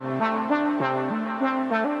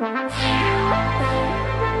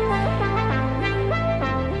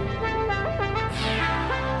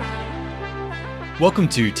Welcome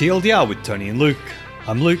to TLDR with Tony and Luke.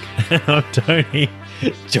 I'm Luke. I'm Tony.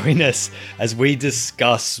 Join us as we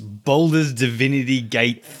discuss Baldur's Divinity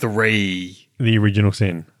Gate 3. The original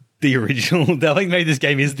sin. The original. I think maybe this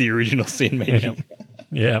game is the original sin, maybe.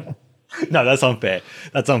 Yeah. No, that's unfair.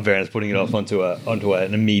 That's unfair. It's putting it off onto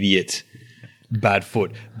an immediate bad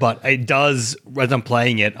foot. But it does, as I'm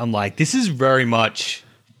playing it, I'm like, this is very much,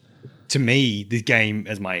 to me, the game,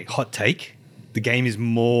 as my hot take, the game is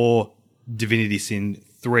more Divinity Sin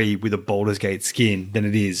 3 with a Baldur's Gate skin than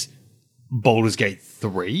it is Baldur's Gate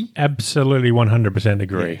 3. Absolutely 100%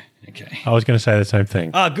 agree. Yeah. Okay. I was going to say the same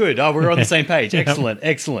thing. Ah, good. Oh, we're on the same page. Excellent.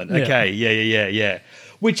 Okay. Yeah.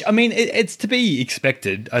 Which, I mean, it's to be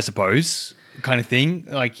expected, I suppose, kind of thing.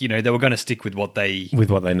 Like, you know, they were going to stick with what they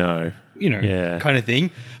know. You know, kind of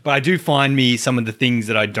thing. But I do find some of the things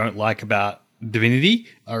that I don't like about Divinity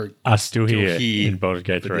are still here in Baldur's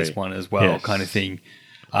Gate 3. This one as well, kind of thing.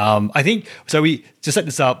 I think, so we, to set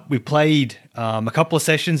this up, we played a couple of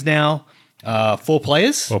sessions now, 4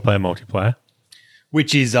 players. 4-player multiplayer.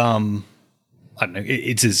 Which is, I don't know,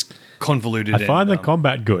 it's as convoluted. I find the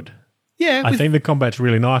combat good. Yeah. I think the combat's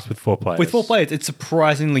really nice with 4 players. With 4 players, it's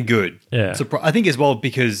surprisingly good. Yeah. I think as well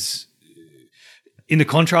because in the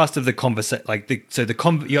contrast of the conversation,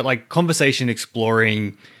 you got like conversation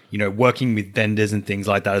exploring, you know, working with vendors and things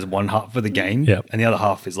like that is one half of the game. Yep. And the other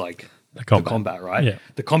half is like the combat, right? Yeah.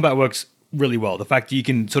 The combat works really well. The fact that you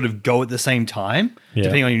can sort of go at the same time,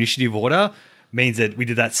 depending on your initiative order, means that we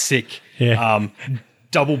did that sick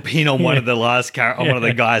double pin on one of the last on one of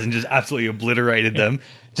the guys and just absolutely obliterated them.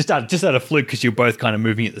 Just out of fluke because you're both kind of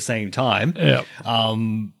moving at the same time. Yeah.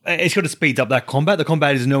 It sort of speeds up that combat. The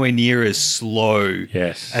combat is nowhere near as slow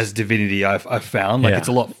as Divinity. I've found it's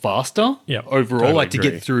a lot faster overall. Totally to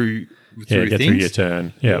get through things. Through your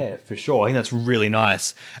turn. Yeah, for sure. I think that's really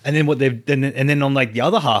nice. And then then on like the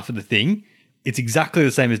other half of the thing, it's exactly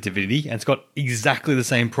the same as Divinity, and it's got exactly the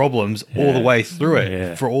same problems all the way through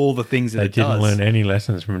it for all the things that it does. They didn't learn any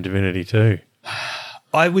lessons from Divinity 2.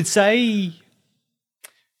 I would say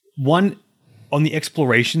one, on the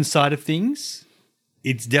exploration side of things,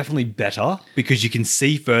 it's definitely better because you can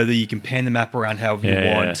see further, you can pan the map around however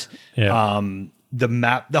you want. Yeah.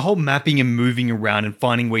 The whole mapping and moving around and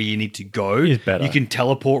finding where you need to go is better. You can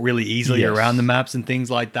teleport really easily around the maps and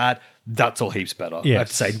things like that. That's all heaps better. I have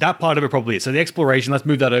to say that part of it probably is. So the exploration, let's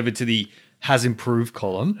move that over to the has improved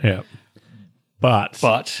column. Yeah. But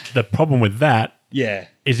the problem with that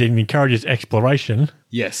is it encourages exploration.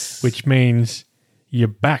 Yes. Which means you're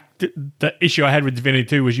back. The issue I had with Divinity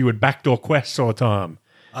 2 was you would backdoor quests all the time.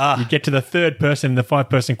 You get to the third person in the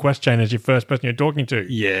 5-person quest chain as your first person you're talking to.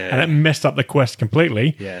 Yeah. And it messed up the quest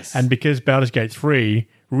completely. Yes. And because Baldur's Gate 3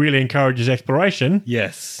 really encourages exploration.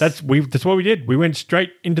 Yes. That's what we did. We went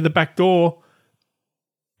straight into the back door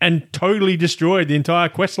and totally destroyed the entire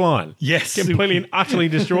quest line. Yes. Completely and utterly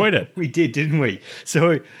destroyed it. We did, didn't we?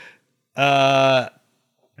 So, I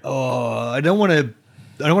don't want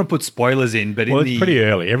to put spoilers in, but it's pretty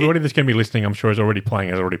early. Everybody that's going to be listening, I'm sure, has already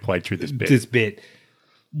played through this bit.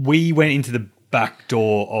 We went into the back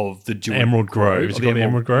door of the Emerald Grove. Is it called the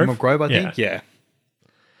Emerald Grove? Emerald Grove, I think. Yeah.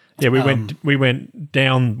 Yeah, we went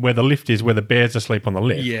down where the lift is, where the bears asleep on the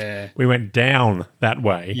lift. Yeah. We went down that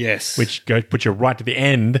way. Yes. Which puts you right to the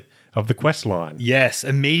end of the quest line. Yes,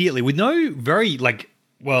 immediately with no very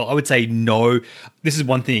I would say no. This is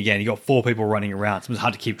one thing again. You got 4 people running around, so it's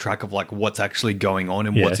hard to keep track of like what's actually going on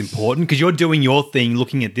and what's important because you're doing your thing,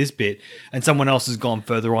 looking at this bit, and someone else has gone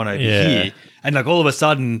further on over here, and like all of a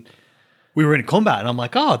sudden we were in combat, and I'm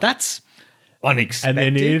like, oh, that's unexpected. And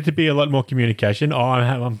there needed to be a lot more communication.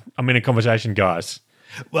 I'm in a conversation, guys.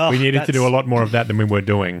 Well, we needed to do a lot more of that than we were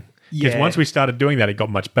doing. Because once we started doing that, it got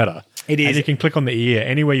much better. It is. And you can click on the ear.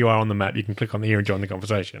 Anywhere you are on the map, you can click on the ear and join the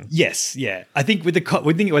conversation. Yes, yeah. I think with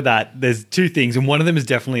that, there's 2 things. And one of them is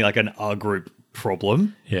definitely like an R group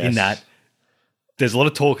problem in that there's a lot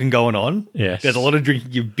of talking going on. Yes. There's a lot of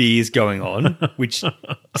drinking of beers going on, which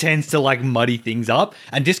tends to like muddy things up.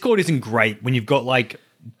 And Discord isn't great when you've got like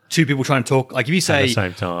 2 people trying to talk. Like if you say, at the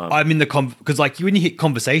same time. I'm in the because like when you hit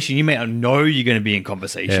conversation, you may not know you're going to be in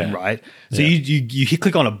conversation, right? So you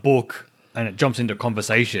click on a book and it jumps into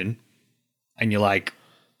conversation, and you're like,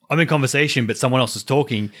 I'm in conversation, but someone else is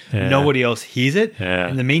talking. Nobody else hears it. Yeah.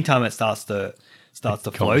 In the meantime, it starts to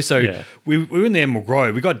flow. So we were in the Emerald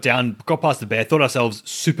Grove. We got past the bear, thought ourselves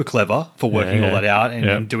super clever for working all that out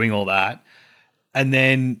and doing all that. And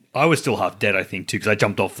then I was still half dead, I think, too, because I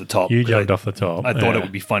jumped off the top. You jumped off the top. I thought it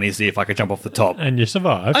would be funny to see if I could jump off the top. And you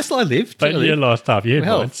survived. I lived. But you lost half your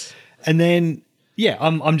points. And then Yeah,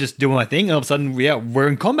 I'm just doing my thing, and all of a sudden, we're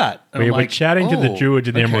in combat. And We're chatting to the druids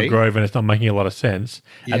in the Emerald okay. Grove, and it's not making a lot of sense.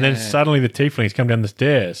 And then Yeah. suddenly the tieflings come down the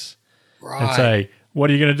stairs and say, "What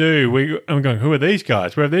are you going to do?" I'm going, "Who are these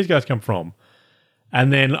guys? Where have these guys come from?"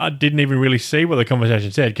 And then I didn't even really see what the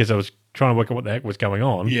conversation said because I was trying to work out what the heck was going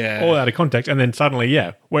on. Yeah. All out of context. And then suddenly,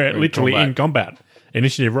 we're literally in combat.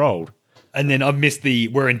 Initiative rolled. And then I've missed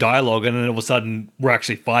we're in dialogue, and then all of a sudden we're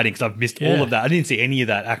actually fighting because I've missed all of that. I didn't see any of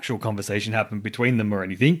that actual conversation happen between them or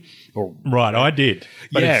anything. Right, I did.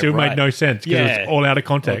 But it still made no sense because it was all out of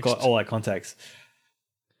context. All out of context.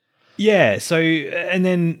 Yeah, so, and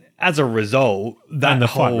then as a result, the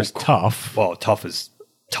fight was tough. Well, tough as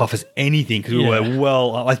anything because we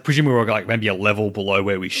were, I presume we were like maybe a level below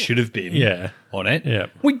where we should have been on it. Yeah.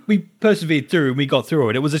 We persevered through and we got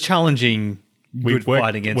through it. It was a challenging good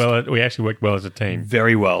fight against. Well, we actually worked well as a team.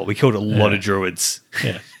 Very well. We killed a lot of druids.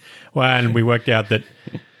 Yeah. Well, and we worked out that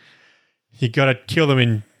you got to kill them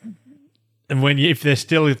and if they're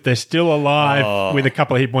still alive with a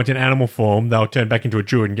couple of hit points in animal form, they'll turn back into a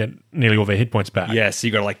druid and get nearly all their hit points back. Yeah, so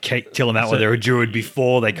you got to kill them out while they're a druid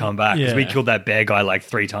before they come back. Because we killed that bear guy like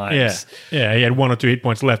 3 times. Yeah, he had 1 or 2 hit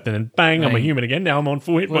points left, and then bang, I'm a human again. Now I'm on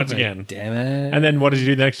 4 hit points again. Damn it! And then what does he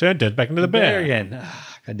do the next turn? Turns back into the bear again.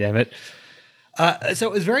 God damn it! So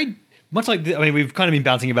it was very much like we've kind of been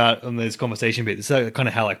bouncing about on this conversation bit. So kind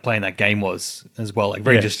of how like playing that game was as well, like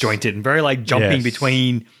very disjointed and very like jumping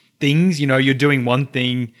between things. You're doing one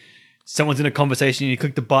thing, someone's in a conversation, you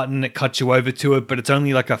click the button, it cuts you over to it, but it's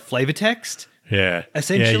only like a flavor text. Yeah.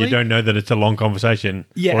 Essentially. Yeah, you don't know that it's a long conversation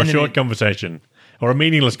or a short conversation or a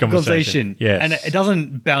meaningless conversation. Yes. And it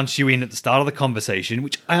doesn't bounce you in at the start of the conversation,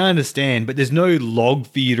 which I understand, but there's no log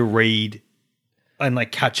for you to read and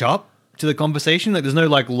like catch up to the conversation. Like there's no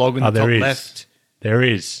like log in the top left. There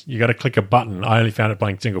is. You got to click a button. I only found it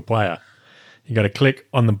playing single player. You got to click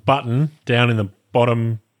on the button down in the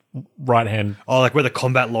bottom right hand. Oh, like where the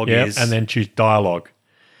combat log is. And then choose dialogue.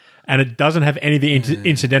 And it doesn't have any of the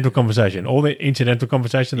incidental conversation. All the incidental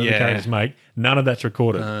conversation that the characters make, none of that's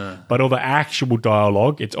recorded. But all the actual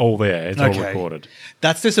dialogue, it's all there. It's all recorded.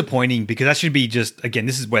 That's disappointing because that should be just, again,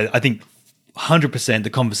 this is where I think 100% the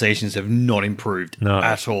conversations have not improved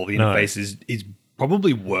at all. The interface is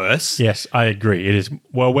probably worse. Yes, I agree. It is.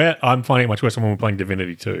 Well, I'm finding it much worse when we're playing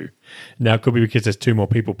Divinity 2. Now, it could be because there's 2 more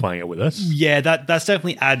people playing it with us. Yeah, that's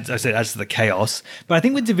definitely adds to the chaos. But I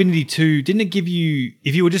think with Divinity 2, didn't it give you,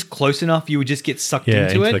 if you were just close enough, you would just get sucked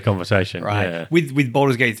into it? The conversation. Right. Yeah. With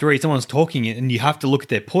Baldur's Gate 3, someone's talking and you have to look at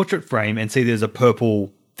their portrait frame and see there's a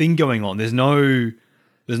purple thing going on. There's no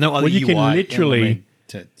other well, you UI can literally,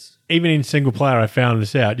 even in single player, I found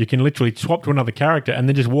this out, you can literally swap to another character and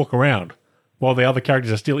then just walk around while the other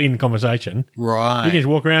characters are still in conversation. Right. You can just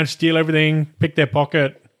walk around, steal everything, pick their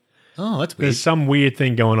pocket. Oh, that's weird. There's some weird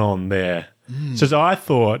thing going on there. So I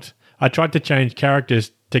tried to change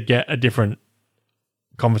characters to get a different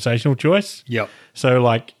conversational choice. Yep. So,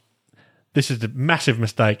 like, this is a massive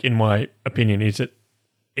mistake, in my opinion, is that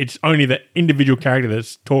it's only the individual character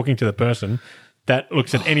that's talking to the person that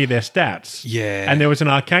looks at any of their stats. Yeah. And there was an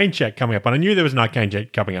arcane check coming up, and I knew there was an arcane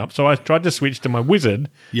check coming up, so I tried to switch to my wizard,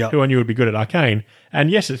 who I knew would be good at arcane. And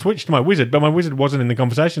yes, it switched to my wizard, but my wizard wasn't in the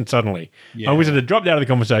conversation suddenly. Yeah. My wizard had dropped out of the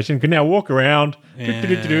conversation, could now walk around,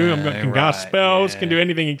 can cast spells, can do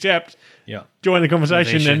anything except join the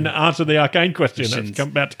conversation and answer the arcane question that's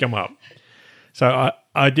about to come up. So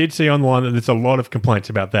I did see online that there's a lot of complaints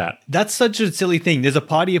about that. That's such a silly thing. There's a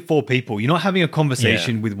party of 4 people. You're not having a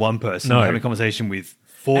conversation with one person. You're having a conversation with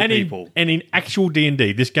 4 people. And in actual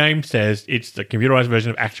D&D, this game says it's the computerized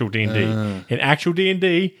version of actual D&D. In actual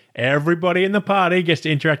D&D, everybody in the party gets to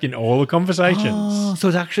interact in all the conversations. Oh, so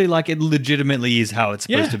it's actually like it legitimately is how it's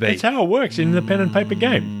supposed to be. That's how it works in the pen and paper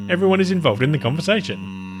game. Everyone is involved in the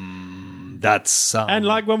conversation. That's... and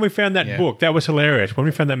like when we found that book, that was hilarious. When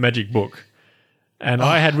we found that magic book. And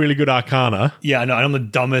I had really good Arcana. Yeah, no, I'm the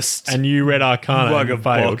dumbest. And you read Arcana and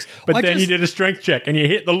failed. But then you did a strength check and you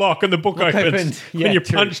hit the lock and the book opens. Yeah, and you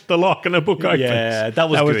punched the lock and the book opens. Yeah, that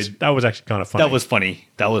was good. That was actually kind of funny.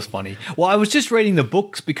 That was funny. Well, I was just reading the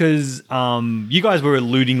books because you guys were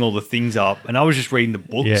looting all the things up and I was just reading the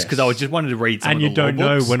books because I just wanted to read some of the And you don't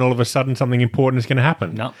know when all of a sudden something important is going to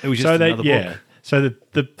happen. No, it was just another book. So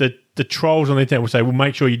the trolls on the internet will say, well,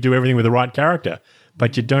 make sure you do everything with the right character.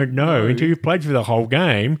 But you don't know until you've played through the whole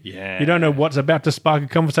game. Yeah. You don't know what's about to spark a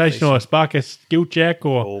conversation or spark a skill check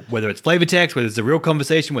or whether it's flavor text, whether it's a real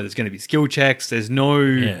conversation, whether it's going to be skill checks. There's no...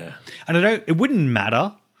 Yeah. And it wouldn't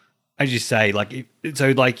matter, as you say,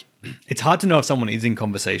 it's hard to know if someone is in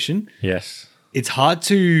conversation. Yes. It's hard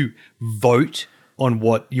to vote on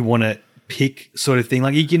what you want to pick sort of thing.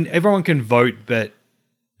 Like everyone can vote, but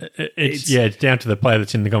it's down to the player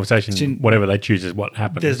that's in the conversation. Whatever they choose is what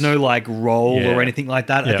happens. There's no like role or anything like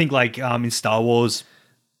that. I think like in Star Wars,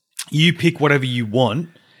 you pick whatever you want,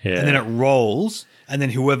 and then it rolls, and then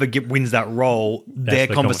whoever wins that role, their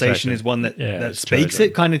conversation is one that speaks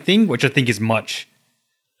it, kind of thing. Which I think is much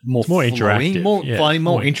more interactive, more funny,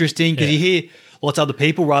 more interesting because you hear lots of other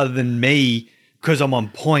people rather than me. Because I'm on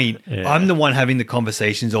point, I'm the one having the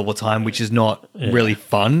conversations all the time, which is not really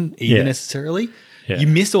fun either necessarily. Yeah. You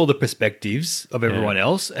miss all the perspectives of everyone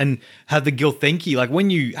else and have the guild thinky. Like when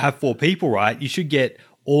you have 4 people, right, you should get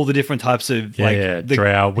all the different types of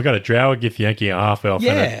drow. We got a drow, a Githyanki, a half elf,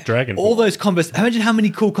 and a dragon. All those imagine how many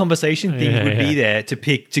cool conversation things would be there to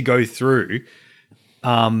pick to go through.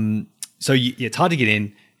 So it's hard to get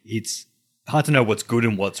in. It's hard to know what's good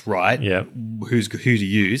and what's right. Yeah, who to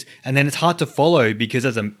use, and then it's hard to follow because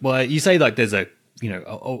you say like there's a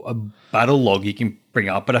battle log you can bring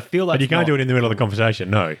up, but I feel like you can't do it in the middle of the conversation.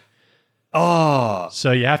 No. Oh,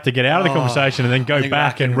 so you have to get out of the conversation and then go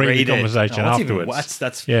back and read the conversation afterwards.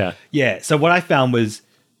 That's So what I found was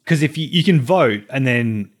because if you can vote and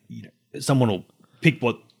then someone will pick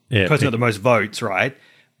what person got the most votes, right?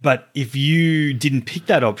 But if you didn't pick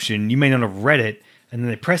that option, you may not have read it. And then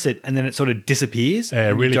they press it, and then it sort of disappears.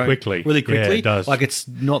 Really quickly. Really quickly. Yeah, it does. Like it's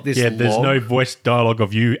not this there's log. no voice dialogue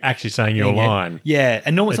of you actually saying your line. Yeah,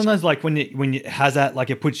 and sometimes like when it has that, like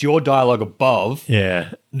it puts your dialogue above.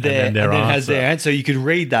 Yeah, and then it has their answer. So you could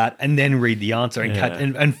read that and then read the answer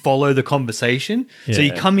and follow the conversation. Yeah. So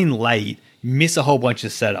you come in late, miss a whole bunch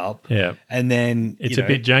of setup. Yeah, and then it's a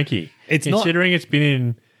bit janky. It's considering it's been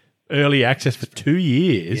in early access for 2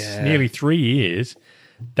 years, nearly 3 years.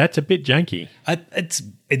 That's a bit janky.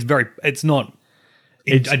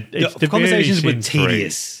 Conversations were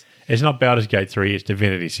tedious. It's not Baldur's Gate 3, it's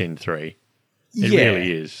Divinity Sin 3. It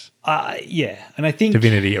really is. And I think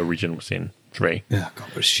Divinity Original Sin 3. Oh God,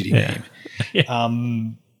 what a shitty name.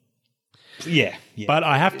 But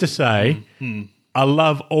I have to say, I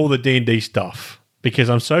love all the D&D stuff.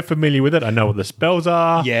 Because I'm so familiar with it. I know what the spells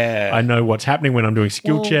are. Yeah. I know what's happening when I'm doing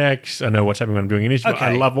skill checks. I know what's happening when I'm doing initiative. Okay.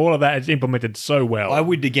 I love all of that. It's implemented so well. I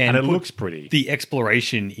would, again, and it looks pretty. The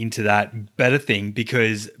exploration into that better thing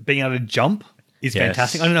because being able to jump is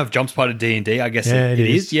fantastic. I don't know if jump's part of D&D. I guess it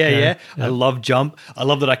is. Yeah. I love jump. I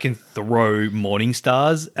love that I can throw morning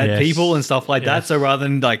stars at people and stuff like that. So rather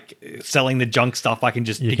than like selling the junk stuff, I can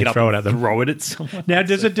just pick it up and throw it at someone. Now,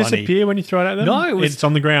 does it disappear when you throw it at them? No. It's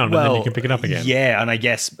on the ground and then you can pick it up again. Yeah, and I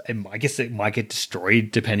guess it might get destroyed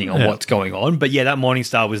depending on what's going on. But that morning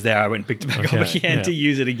star was there. I went and picked it back up again to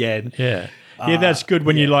use it again. Yeah. That's good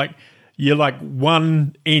when you're like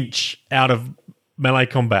 1 inch out of melee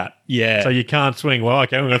combat. Yeah. So you can't swing. Well,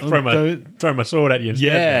 okay, I'm going to throw my sword at you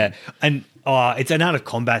instead. Yeah. And it's an out of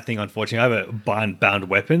combat thing, unfortunately. I have a bound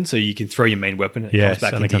weapon, so you can throw your main weapon. It comes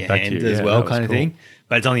back into your hand as well, kind of thing.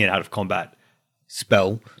 But it's only an out of combat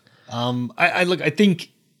spell. I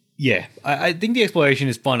think the exploration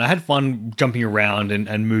is fun. I had fun jumping around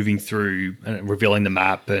and moving through and revealing the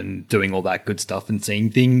map and doing all that good stuff and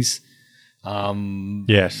seeing things.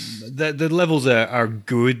 Yes. The levels are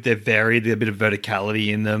good. They're varied. There's a bit of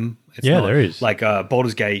verticality in them. It's not, there is. Like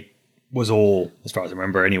Baldur's Gate was all, as far as I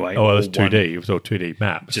remember anyway. Oh, it was 2D. It was all 2D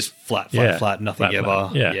maps. Just flat, nothing flat,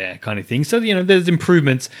 ever. Kind of thing. So, there's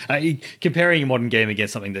improvements. Comparing a modern game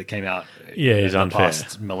against something that came out is unfair.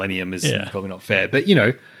 Past millennium is probably not fair. But,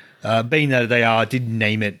 being that they did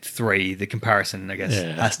name it 3, the comparison, I guess,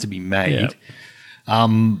 has to be made.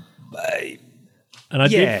 And I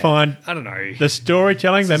did find, I don't know, the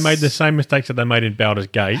storytelling, they made the same mistakes that they made in Baldur's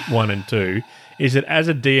Gate 1 and 2, is that as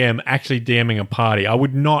a DM actually DMing a party, I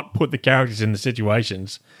would not put the characters in the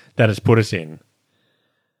situations that it's put us in.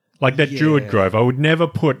 Like that Druid Grove, I would never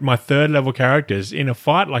put my 3rd level characters in a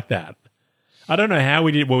fight like that. I don't know how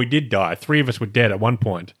we did, we did die. 3 of us were dead at one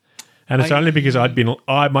point. And it's only because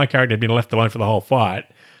my character had been left alone for the whole fight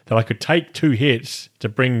that I could take 2 hits to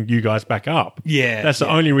bring you guys back up. Yeah. That's the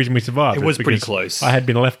only reason we survived. It was pretty close. I had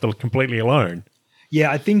been left completely alone.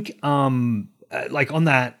 Yeah, I think, like on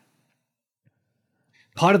that,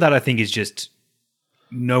 part of that I think is just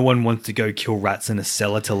no one wants to go kill rats in a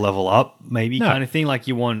cellar to level up, maybe kind of thing. Like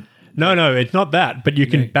you want... No, it's not that. But you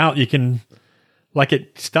can like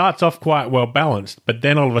it starts off quite well balanced, but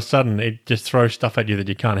then all of a sudden it just throws stuff at you that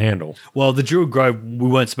you can't handle. Well, the Druid Grove, we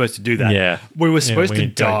weren't supposed to do that. Yeah. We were supposed to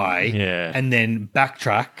die and then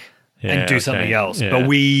backtrack and do something else. Yeah. But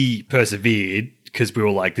we persevered because we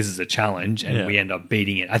were like, this is a challenge, and we end up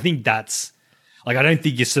beating it. I think that's... Like, I don't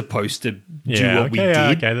think you're supposed to do what we did.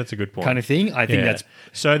 Okay, that's a good point. Kind of thing. I think that's...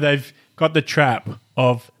 So they've got the trap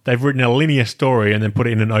of they've written a linear story and then put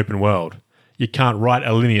it in an open world. you can't write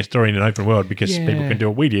a linear story in an open world because people can do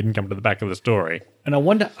what we did and come to the back of the story. And I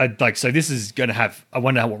wonder, so this is going to have, I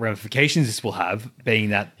wonder what ramifications this will have,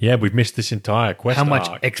 being that... Yeah, we've missed this entire quest How much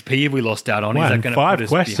arc. XP have we lost out on? Wow, Is that going to five put us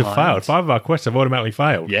quests have behind? failed. 5 of our quests have automatically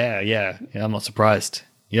failed. Yeah, I'm not surprised.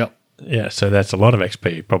 Yep. Yeah, so that's a lot of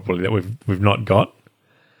XP probably that we've not got.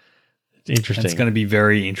 It's interesting. It's going to be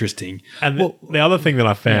very interesting. And the other thing that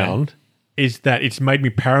I found is that it's made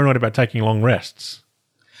me paranoid about taking long rests.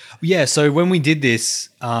 Yeah, so when we did this,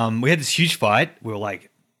 we had this huge fight. We were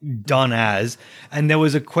like done as, and there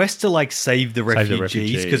was a quest to like save the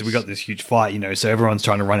refugees because we got this huge fight, so everyone's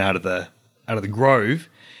trying to run out of the grove,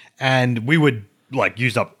 and we would like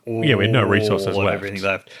used up all, we had no resources left. Everything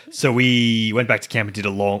left. So we went back to camp and did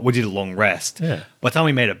a long rest. Yeah. By the time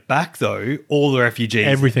we made it back though, all the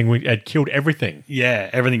refugees, we had killed everything.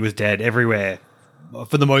 Yeah, everything was dead everywhere.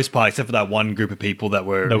 For the most part, except for that one group of people that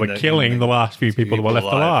were killing the last few people that were left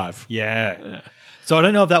alive. Yeah. So I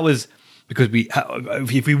don't know if that was because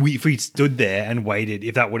if we stood there and waited,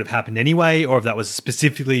 if that would have happened anyway, or if that was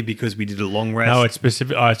specifically because we did a long rest. No, it's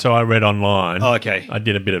specific. So I read online. Oh, okay. I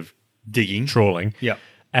did a bit of digging, trawling. Yeah.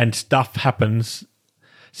 And stuff happens.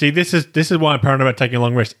 See, this is why I'm paranoid about taking a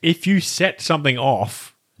long rest. If you set something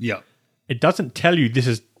off, it doesn't tell you this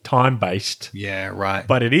is time-based. Yeah, right.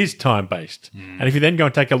 But it is time-based. And if you then go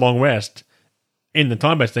and take a long rest in the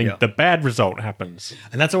time-based thing, the bad result happens.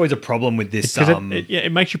 And that's always a problem with this.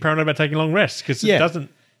 It makes you paranoid about taking long rests because it doesn't...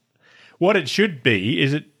 What it should be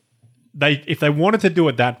is if they wanted to do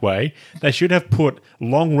it that way, they should have put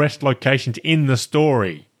long rest locations in the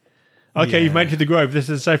story. Okay, you've made it to the grove. This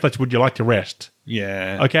is a safe place. Would you like to rest?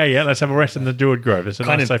 Yeah. Okay, let's have a rest in the Druid Grove. It's a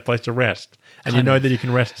nice safe place to rest. And you know that you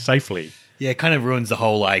can rest safely. Yeah, it kind of ruins the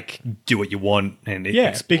whole, like, do what you want. And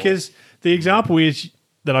because the example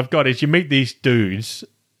that I've got is you meet these dudes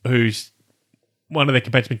who's one of their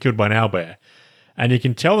companions been killed by an owlbear. And you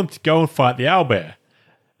can tell them to go and fight the owlbear.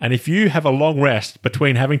 And if you have a long rest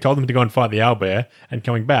between having told them to go and fight the owlbear and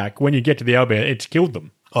coming back, when you get to the owlbear, it's killed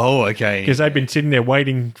them. Oh, okay. Because they've been sitting there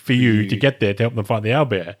waiting for you to get there to help them fight the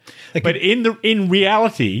owlbear. But in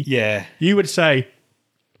reality, you would say,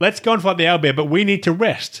 let's go and fight the owlbear, but we need to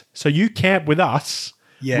rest. So you camp with us,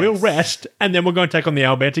 we'll rest, and then we're going to take on the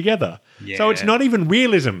owlbear together. Yeah. So it's not even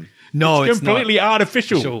realism. No, it's completely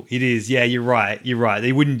artificial. It is. Yeah, you're right.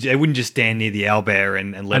 They wouldn't just stand near the owlbear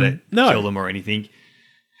and let it kill them or anything.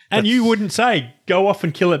 And you wouldn't say, go off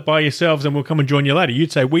and kill it by yourselves and we'll come and join you later.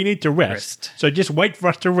 You'd say, we need to rest. So just wait for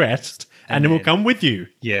us to rest and then we'll come with you.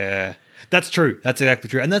 Yeah, that's true. That's exactly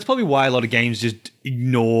true. And that's probably why a lot of games just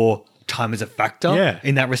ignore time as a factor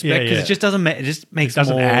in that respect because it just doesn't it just makes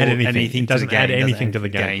doesn't more add anything. It doesn't add anything to the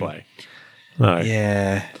gameplay. No.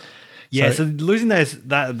 Yeah. Yeah, so losing we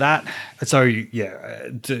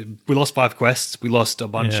lost 5 quests. We lost a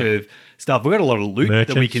bunch of stuff. We got a lot of loot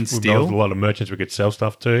that we can steal. We've got a lot of merchants we could sell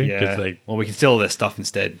stuff to. Yeah. Well, we can steal all their stuff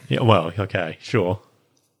instead. Yeah, well, okay, sure.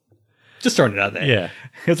 Just throwing it out there. Yeah.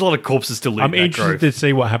 There's a lot of corpses to loot. I'm interested to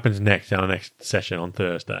see what happens next in our next session on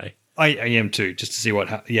Thursday. I am too, just to see what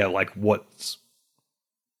what's...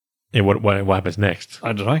 Yeah, what happens next?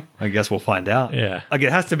 I don't know. I guess we'll find out. Yeah. Like,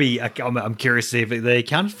 it has to be... I'm curious to see if they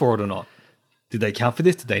accounted for it or not. Did they account for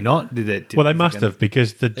this? Did they not? They must have,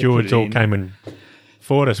 because the Druids all came and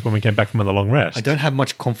fought us when we came back from the long rest. I don't have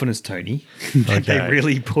much confidence, Tony, that they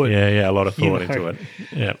really put... Yeah, a lot of thought into it.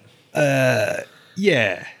 Yeah.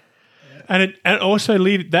 Yeah. And also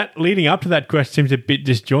leading up to that quest seems a bit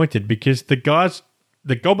disjointed because the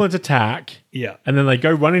goblins attack, and then they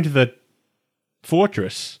go run into the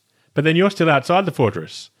fortress, but then you're still outside the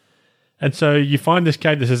fortress. And so you find this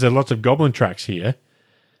cave that says there's lots of goblin tracks here.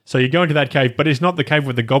 So you go into that cave, but it's not the cave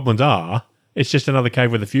where the goblins are. It's just another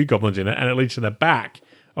cave with a few goblins in it, and it leads to the back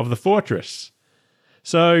of the fortress.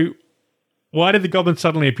 So why did the goblins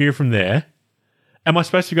suddenly appear from there? Am I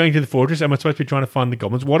supposed to be going to the fortress? Am I supposed to be trying to find the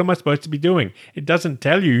goblins? What am I supposed to be doing? It doesn't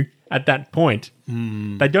tell you at that point.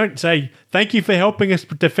 They don't say, thank you for helping us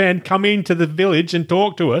defend. Come into the village and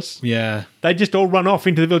talk to us. Yeah. They just all run off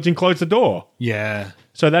into the village and close the door. Yeah.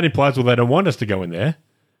 So that implies, they don't want us to go in there.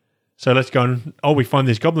 So let's go and, we find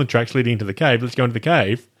these goblin tracks leading into the cave. Let's go into the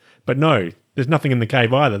cave. But no, there's nothing in the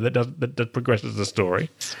cave either that progresses the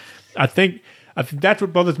story. I think that's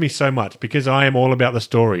what bothers me so much because I am all about the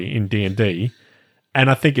story in D&D. And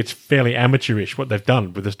I think it's fairly amateurish what they've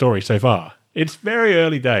done with the story so far. It's very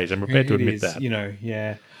early days. I'm prepared to admit that.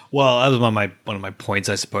 Yeah. Well, that was one of my points,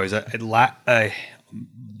 I suppose. Although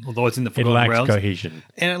it's in the Forgotten Realms, it lacks cohesion.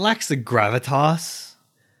 And it lacks the gravitas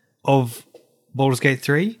of Baldur's Gate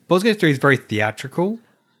 3. Baldur's Gate 3 is very theatrical.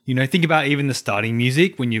 Think about even the starting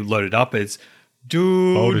music when you load it up. It's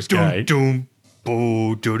doom, Baldur's doom, Gate. doom,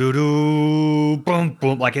 boo doo doo doo boom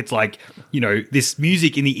boom. Like it's like, this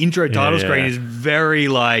music in the intro title screen is very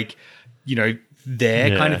like,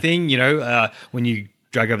 there kind of thing. When you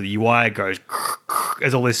drag over the UI, it goes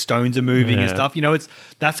as all these stones are moving and stuff.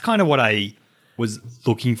 That's kind of what I was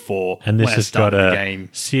looking for. And this when has got a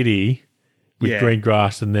city with green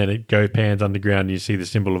grass, and then it pans underground, and you see the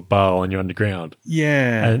symbol of Baal, and you're underground.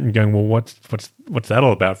 Yeah, and going, well, what's that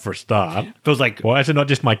all about for a start? Feels like, why is it not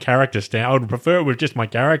just my character I would prefer it was just my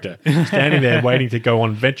character standing there waiting to go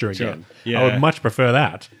on adventure again. I would much prefer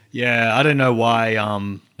that. Yeah, I don't know why.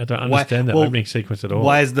 I don't understand that opening sequence at all.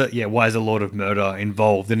 Why is the Lord of Murder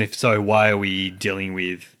involved? And if so, why are we dealing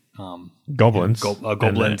with goblins,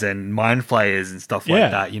 goblins and mind flayers and stuff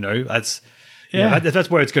like that? That's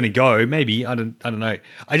where it's going to go. Maybe I don't know.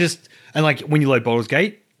 And like when you load Baldur's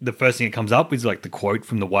Gate, the first thing that comes up is like the quote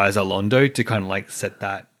from the Wise Arlondo to kind of like set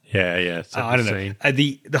that. I don't know.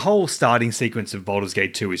 The whole starting sequence of Baldur's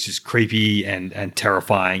Gate 2 is just creepy and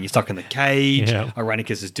terrifying. You're stuck in the cage.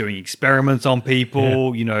 Irenicus is doing experiments on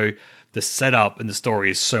people. The setup and the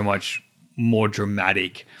story is so much more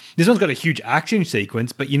dramatic. This one's got a huge action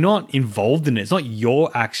sequence, but you're not involved in it. It's not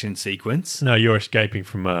your action sequence. No, you're escaping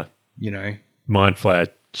from a mind flayer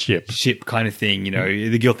ship kind of thing.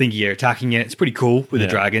 You'll think you're attacking it. It's pretty cool with the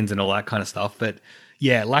dragons and all that kind of stuff, but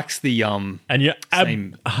it lacks the and you're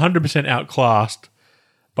 100% outclassed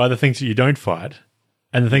by the things that you don't fight,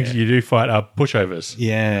 and the things that you do fight are pushovers.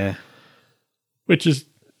 Which is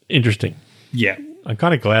interesting. I'm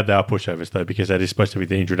kind of glad they are pushovers though, because that is supposed to be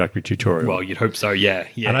the introductory tutorial. Well, you'd hope so.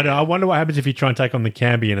 And I wonder what happens if you try and take on the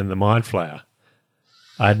Cambion and the Mind Flayer.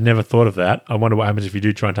 I had never thought of that. I wonder what happens if you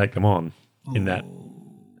do try and take them on in that.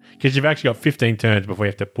 Because you've actually got 15 turns before you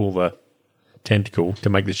have to pull the tentacle to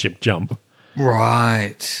make the ship jump.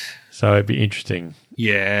 Right. So it'd be interesting.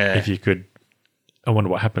 Yeah. If you could. I wonder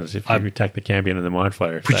what happens if you attack the Cambion and the Mind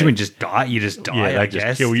Flayer. Would you just die? You just die, I guess.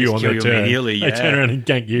 Just kill you on their turn. Immediately, They turn around and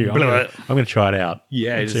gank you. I'm going to try it out.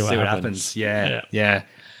 Just see what happens. Yeah. The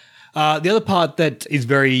other part that is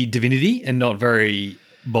very Divinity and not very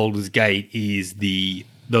Baldur's Gate is the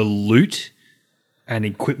loot and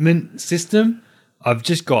equipment system. I've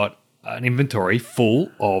just got an inventory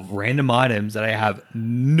full of random items that I have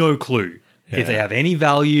no clue if they have any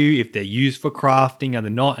value, if they're used for crafting, or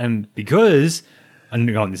they're not. And because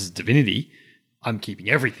this is Divinity, I'm keeping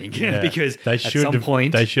everything because at some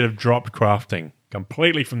point they should have dropped crafting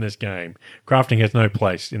completely from this game. Crafting has no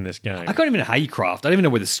place in this game. I can't even know how you craft. I don't even know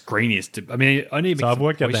where the screen is. I've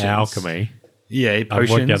worked out the alchemy. Yeah, potions. I've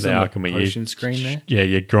worked out the alchemy. Potion screen there. Yeah,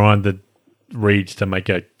 you grind the reeds to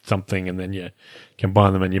make something, and then you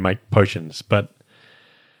combine them and you make potions. But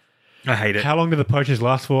I hate it. How long do the potions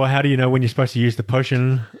last for? How do you know when you're supposed to use the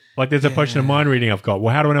potion? Like, there's a potion of mind reading I've got.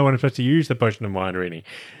 Well, how do I know when I'm supposed to use the potion of mind reading?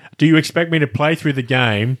 Do you expect me to play through the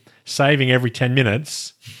game, saving every 10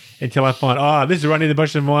 minutes until I find, this is running the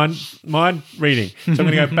potion of mind reading. So I'm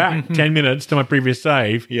going to go back 10 minutes to my previous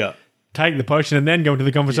save. Take the potion and then go into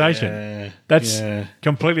the conversation. That's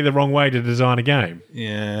completely the wrong way to design a game.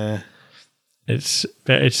 It's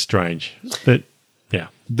strange. But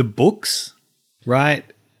the books, right?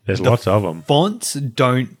 There's lots of them. Fonts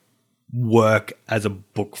don't work as a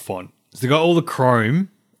book font. So they got all the chrome,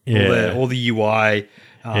 all the UI,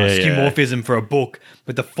 skeuomorphism for a book,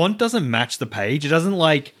 but the font doesn't match the page. It doesn't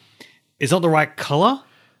it's not the right color.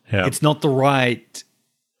 It's not the right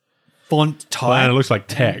font type. And it looks like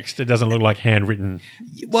text. It doesn't look like handwritten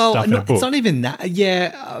stuff in a book. It's not even that.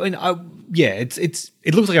 It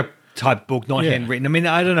looks like a type book, not handwritten. I mean,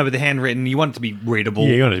 I don't know, but the handwritten, you want it to be readable.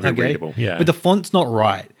 Yeah, you want it to be readable, But the font's not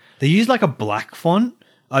right. They use like a black font.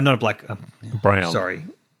 Not a black. Brown. Sorry.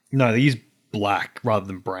 No, they use black rather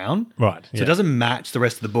than brown. Right. So it doesn't match the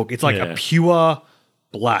rest of the book. It's like a pure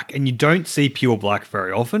black, and you don't see pure black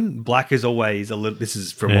very often. Black is always a little. This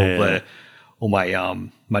is from all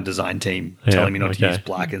my design team telling me not to use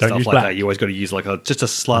black and stuff like that. You always got to use just a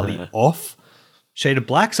slightly off shade of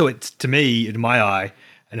black. So it's, to me, in my eye,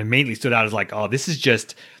 and immediately stood out as this is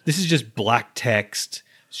just black text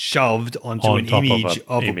shoved onto an image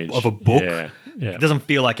of a book. It doesn't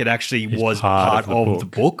feel like it actually was part of the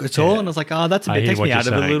book at all. And I was like, that's a bit, takes me out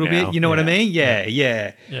of it a little bit. You know what I mean?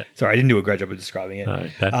 Yeah. Sorry, I didn't do a great job of describing it. No,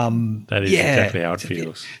 that is exactly how it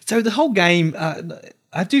feels. So the whole game,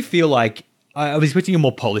 I do feel like I was expecting a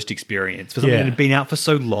more polished experience for something that had been out for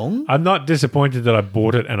so long. I'm not disappointed that I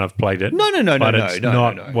bought it and I've played it. No. It's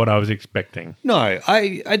not what I was expecting. No,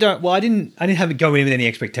 I don't. Well, I didn't have it go in with any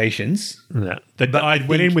expectations. No. But I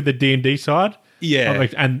went in with the D&D side. Yeah.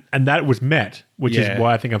 And that was met, which is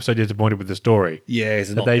why I think I'm so disappointed with the story. Yeah, it's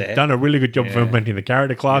not they've done a really good job of implementing the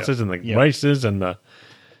character classes and the races and the...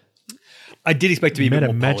 I did expect to be a bit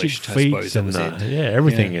more magic polished, I feats suppose. and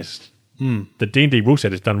everything is. The D&D rule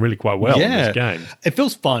set is done really quite well in this game. It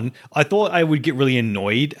feels fun. I thought I would get really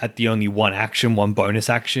annoyed at the only one action, one bonus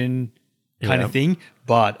action kind of thing.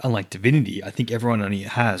 But unlike Divinity, I think everyone only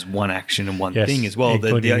has one action and one thing as well.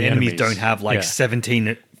 The enemies don't have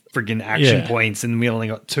 17 friggin' action points and we only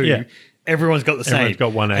got 2. Yeah. Everyone's got the same. Everyone's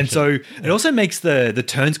got one action. And so it also makes the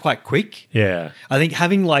turns quite quick. Yeah. I think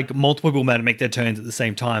having multiple people make their turns at the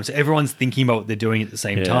same time, so everyone's thinking about what they're doing at the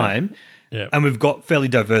same time. Yeah. And we've got fairly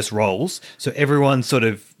diverse roles. So everyone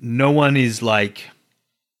no one is for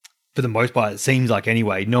the most part, it seems like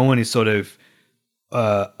anyway, no one is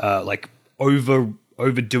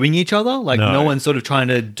overdoing each other. No one's trying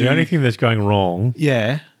to do. The only thing that's going wrong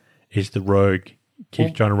is the rogue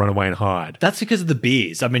keeps trying to run away and hide. That's because of the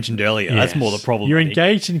beers I mentioned earlier. Yes. That's more the problem. You're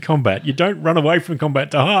engaged in combat. You don't run away from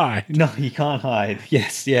combat to hide. No, you can't hide.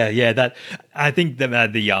 Yes, yeah. That I think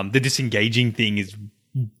that the disengaging thing is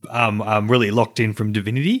really locked in from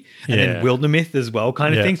Divinity and then Wilderness as well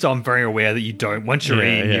kind of thing. So I'm very aware that you don't, once you're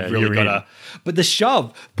in, you've really got to, but the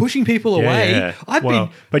shove, pushing people away,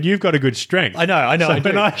 but you've got a good strength. I know. So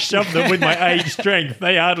when I shove them with my 8 strength,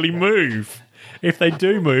 they hardly move. If they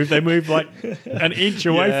do move, they move an inch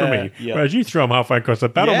away from me. Yeah. Whereas you throw them halfway across the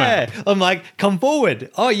battle map. I'm like, come forward.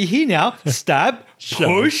 Oh, you're here now. Stab,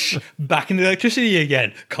 push, back into electricity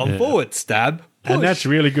again. Come forward, stab, push. And that's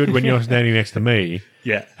really good when you're standing next to me.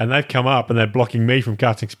 Yeah. And they've come up and they're blocking me from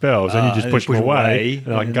casting spells and you just push them away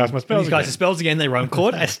and I can cast my spells again. Cast spells again, they run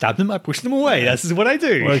caught, I stab them, I push them away. That's what I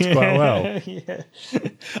do. Works quite well. I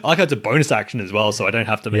like how it's a bonus action as well, so I don't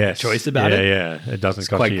have to make a choice about it. Yeah, it doesn't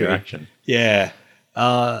cost you your action. Yeah.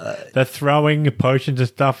 The throwing potions and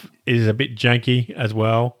stuff is a bit janky as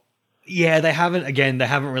well. Yeah, they haven't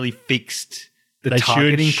really fixed the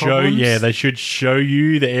targeting problems. They should show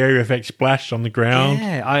you the area effect splash on the ground.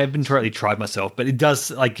 Yeah, I haven't really tried myself, but it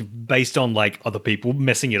does based on other people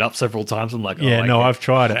messing it up several times. I'm like, I've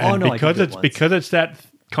tried it, and because it's that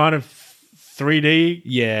kind of 3D,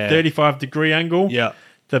 35-degree angle. Yeah,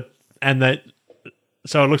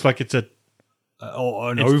 so it looks like it's an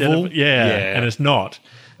oval. And it's not.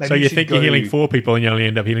 Maybe so you think you're healing 4 people, and you only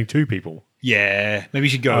end up healing 2 people. Yeah, maybe you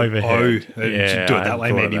should go overhead. Do it that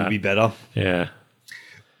way. Maybe it would be better. Yeah,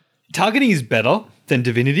 targeting is better than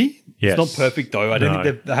Divinity. Yes. It's not perfect though. I don't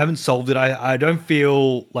think they haven't solved it. I don't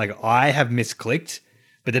feel like I have misclicked.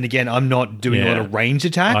 But then again, I'm not doing a lot of range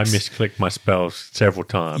attacks. I misclicked my spells several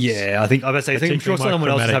times. Yeah, I think I'm sure someone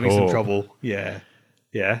else is having some trouble. Yeah.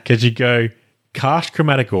 Because you go cast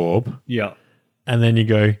Chromatic Orb. Yeah. And then you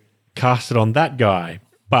go cast it on that guy,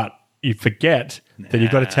 but you forget that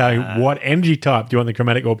you've got to tell you what energy type do you want the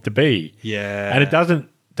Chromatic Orb to be. Yeah. And it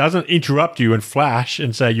doesn't interrupt you and flash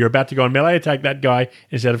and say you're about to go and melee attack that guy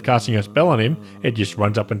instead of casting a spell on him. It just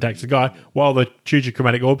runs up and attacks the guy while the choose your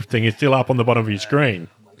Chromatic Orb thing is still up on the bottom of your screen.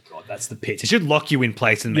 Oh my God, that's the pitch. It should lock you in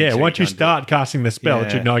place and once you start casting the spell,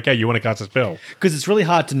 it should know, okay, you want to cast a spell. Because it's really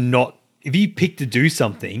hard to not, if you pick to do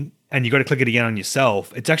something and you got to click it again on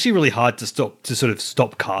yourself, it's actually really hard to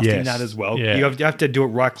stop casting that as well. Yeah. You have to do it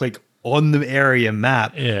right click on the area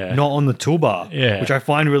map, not on the toolbar, which I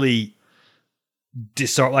find really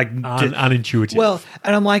unintuitive. Well,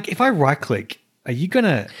 and I'm like, if I right click, are you going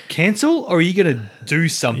to cancel or are you going to do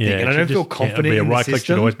something? And I don't feel confident in the right system. click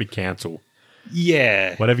should always be cancel.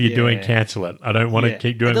 Yeah. Whatever you're doing, cancel it. I don't want to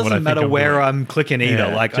keep doing what I think It doesn't matter where I'm clicking either.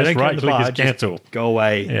 Yeah. Like, just I don't right click is cancel. Go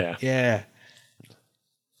away. Yeah.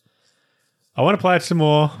 I want to play it some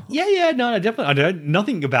more. Yeah. No, definitely. I don't.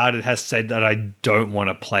 Nothing about it has said that I don't want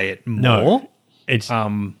to play it more. No,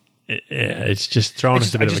 it's just throwing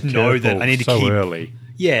us a bit of a curveball. I need to keep early.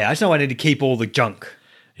 Yeah, I just know I need to keep all the junk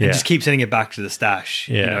and just keep sending it back to the stash.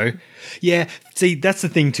 Yeah. You know. Yeah. See, that's the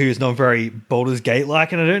thing too. It's not very Baldur's Gate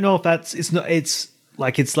like, and I don't know if that's. It's not. It's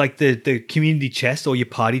like the community chest or your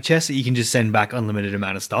party chest that you can just send back unlimited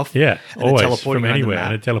amount of stuff. Yeah, always from anywhere,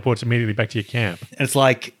 and it teleports immediately back to your camp. And it's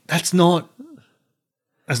like that's not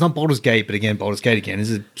Baldur's Gate, but again, Baldur's Gate again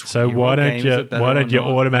is a. So why don't you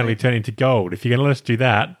automatically turn into gold? If you're going to let us do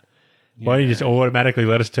that, why don't you just automatically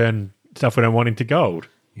let us turn stuff we don't want into gold?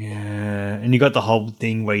 Yeah, and you got the whole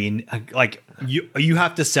thing where you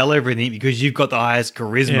have to sell everything because you've got the highest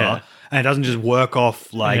charisma, and it doesn't just work off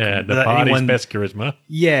the party's best charisma.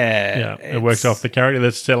 Yeah, it works off the character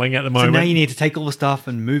that's selling at the moment. So now you need to take all the stuff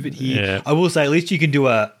and move it here. Yeah. I will say, at least you can do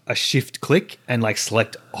a shift click and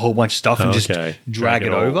select a whole bunch of stuff and just drag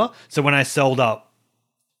it over. So when I sold up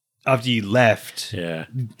after you left,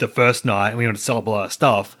 the first night, and we wanted to sell up a lot of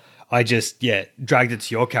stuff. I just, dragged it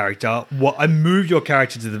to your character. I moved your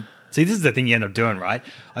character to See, this is the thing you end up doing, right?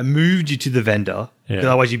 I moved you to the vendor because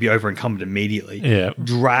otherwise you'd be over encumbered immediately. Yeah.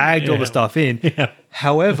 Dragged all the stuff in. Yeah.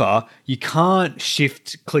 However, you can't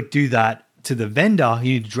shift, click, do that to the vendor.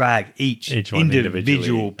 You need to drag each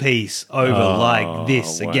individual piece over like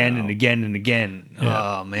this again and again and again.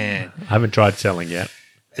 Yeah. Oh, man. I haven't tried selling yet.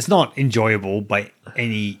 It's not enjoyable by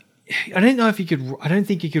any... I don't know if you could... I don't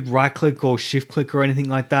think you could right-click or shift-click or anything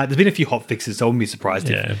like that. There's been a few hot fixes, so I wouldn't be surprised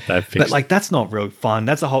if... they've fixed. But, like, that's not real fun.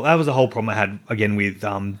 That was a whole problem I had, again, with,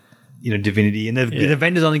 Divinity. And the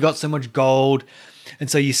vendors only got so much gold. And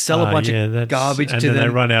so you sell a bunch of garbage and to then them.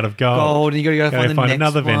 they run out of gold. And you got to go find the next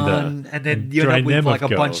another one. vendor. And then you end up with, like, a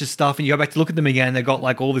bunch of stuff. And you go back to look at them again. They've got,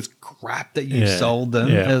 like, all this crap that you sold them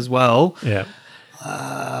as well. Yeah.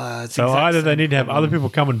 So either they need to have other people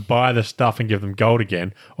come and buy the stuff and give them gold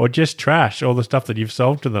again, or just trash all the stuff that you've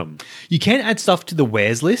sold to them. You can add stuff to the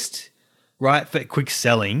wares list, right, for quick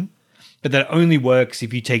selling, but that only works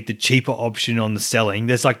if you take the cheaper option on the selling.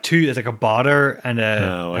 There's like a barter and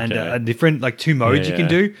a different, like, two modes you can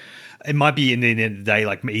do. It might be in the end of the day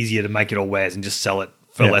like easier to make it all wares and just sell it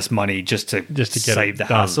for less money just to save the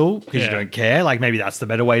hassle because you don't care. Like, maybe that's the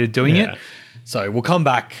better way of doing it. So we'll come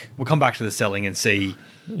back to the selling and see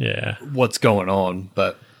what's going on.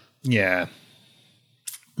 But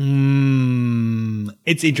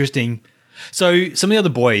it's interesting. So some of the other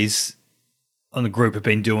boys on the group have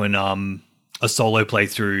been doing a solo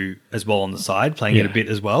playthrough as well on the side, playing it a bit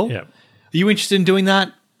as well. Yeah. Are you interested in doing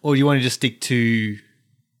that, or do you want to just stick to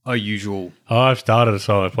our usual? Oh, I've started a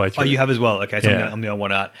solo playthrough. Oh, you have as well? Okay, so I'm the only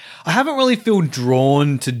one out. I haven't really feel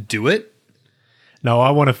drawn to do it. No,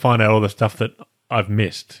 I want to find out all the stuff that I've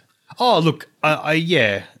missed. Oh, look,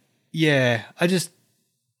 I just...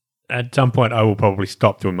 At some point, I will probably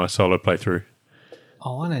stop doing my solo playthrough.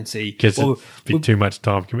 Oh, I don't see. Because it's a bit too much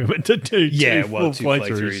time commitment to do two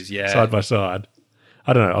playthroughs side by side.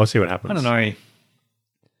 I don't know. I'll see what happens. I don't know.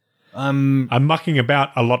 I'm mucking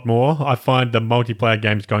about a lot more. I find the multiplayer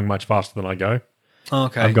games going much faster than I go.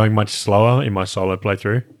 Okay. I'm going much slower in my solo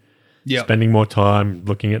playthrough. Yeah. Spending more time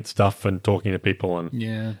looking at stuff and talking to people and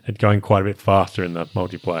it going quite a bit faster in the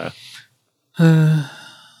multiplayer.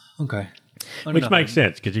 Okay. Which makes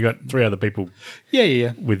sense because you got 3 other people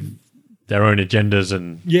with their own agendas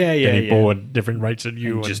and getting bored different rates at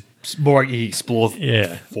you. And just more explore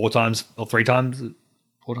 4 times or 3 times.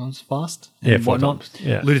 4 times fast? Yeah, and 4 whatnot. times.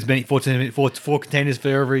 Yeah. Loot as many, 4 containers for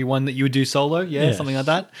every one that you would do solo. Yeah, something like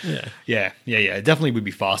that. Yeah. It definitely would be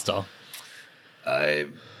faster.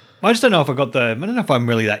 I just don't know if I don't know if I'm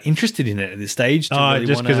really that interested in it at this stage.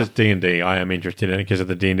 Just because it's D&D, I am interested in it because of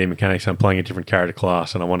the D&D mechanics. I'm playing a different character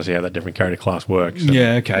class and I want to see how that different character class works. And,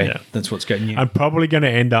 that's what's getting you. I'm probably going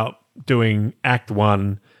to end up doing Act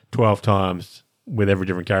 1 12 times with every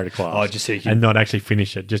different character class. Oh, just so you can... And not actually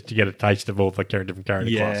finish it, just to get a taste of all the different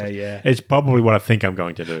character classes. Yeah. It's probably what I think I'm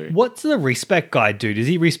going to do. What's the respec guy do? Does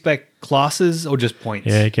he respec classes or just points?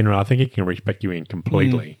 Yeah, I think he can respec you in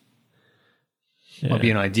completely. Might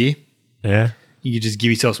be an idea. Yeah. You could just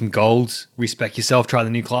give yourself some gold, respec yourself, try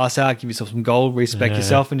the new class out, give yourself some gold, respec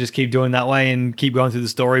yourself, and just keep doing that way and keep going through the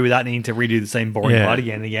story without needing to redo the same boring part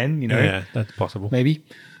again and again, you know? Yeah, that's possible. Maybe.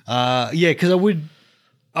 Because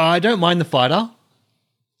I don't mind the fighter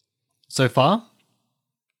so far.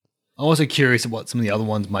 I'm also curious of what some of the other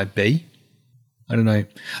ones might be. I don't know.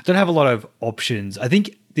 I don't have a lot of options. I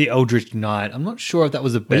think the Eldritch Knight, I'm not sure if that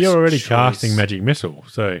was the best. But you're already choice. casting Magic Missile,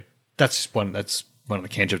 so... That's one of the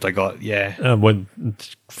cantrips I got,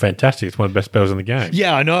 it's fantastic. It's one of the best spells in the game.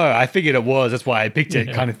 Yeah, I know. I figured it was. That's why I picked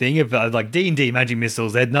it, kind of thing. If like D&D Magic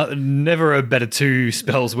Missiles, they're never a better 2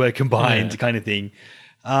 spells were combined, kind of thing.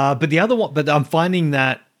 But the other one, I'm finding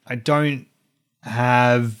that I don't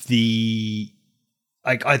have the...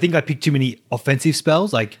 I think I picked too many offensive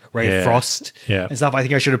spells, like Ray of Frost and stuff. I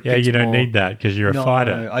think I should have picked you don't more. need that because you're a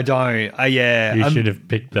fighter. I don't. You should have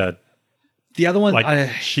picked the other one,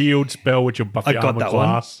 shield spell, which will buff your armor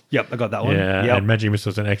class. Yep, I got that one. Yeah, and Magic Missile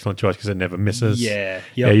is an excellent choice because it never misses. Yeah,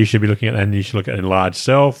 you should be looking at, and you should look at Enlarged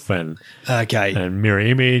Self and and Mirror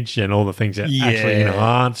Image and all the things that actually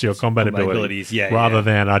enhance your combat abilities, rather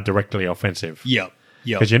than are directly offensive. Yep.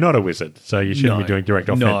 Because you're not a wizard, so you shouldn't be doing direct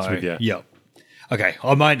offense with you. Yep. Okay,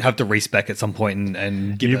 I might have to respec at some point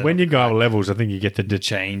and give when you go up levels, I think you get to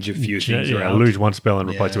change a few things around. Lose one spell and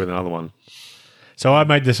replace it with another one. So I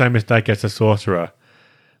made the same mistake as the sorcerer.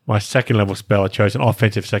 My second level spell, I chose an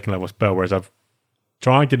offensive second level spell, whereas I've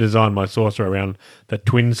trying to design my sorcerer around the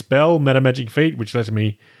twin spell meta magic feat, which lets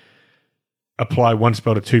me apply one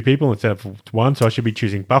spell to 2 people instead of 1. So I should be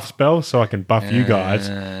choosing buff spells so I can buff you guys,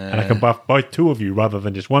 and I can buff both 2 of you rather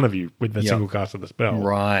than just one of you with the single cast of the spell.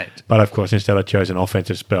 Right. But of course, instead I chose an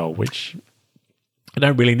offensive spell, which I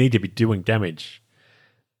don't really need to be doing damage.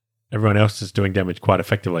 Everyone else is doing damage quite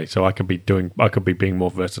effectively, so I could be being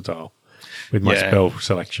more versatile with my spell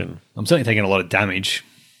selection. I'm certainly taking a lot of damage.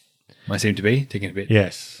 I seem to be taking a bit.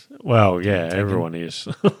 Yes. Well, yeah, everyone is.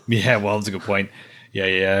 Yeah, well, that's a good point.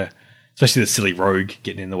 Yeah. Especially the silly rogue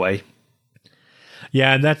getting in the way.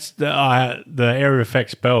 Yeah, and that's the area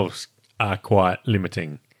effect spells are quite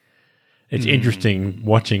limiting. It's interesting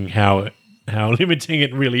watching how limiting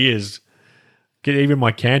it really is. Even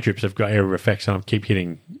my cantrips have got area effects, and I keep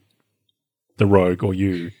hitting the rogue or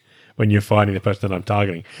you when you're fighting the person that I'm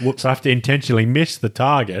targeting. So I have to intentionally miss the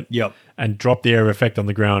target and drop the area effect on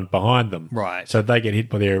the ground behind them. Right. So they get hit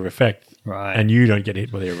by the area effect. Right. And you don't get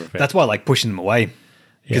hit by the area effect. That's why I like pushing them away.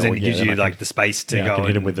 Because then it gives you the space to go. I can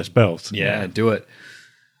hit them with the spells. Yeah, do it.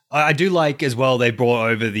 I do like as well. They brought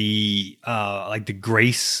over the the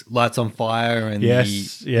grease lights on fire and I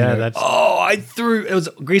threw it was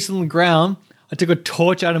grease on the ground. I took a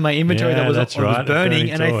torch out of my inventory that was burning,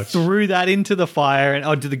 and I threw that into the fire and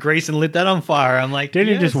onto the grease and lit that on fire. I'm like,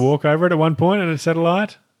 didn't you just walk over it at one point and it set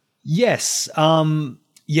alight? Yes,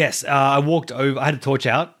 I walked over. I had a torch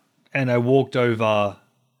out and I walked over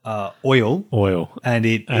oil, and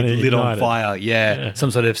it lit on fire. Yeah, some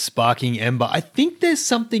sort of sparking ember. I think there's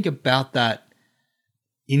something about that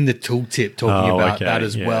in the tooltip talking about that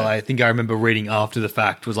as well. I think I remember reading after the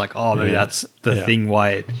fact was like, maybe that's the thing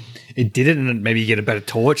why it did it, and maybe you get a better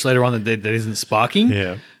torch later on that isn't sparking,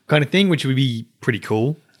 kind of thing, which would be pretty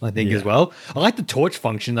cool. I think as well. I like the torch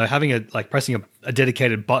function though, having pressing a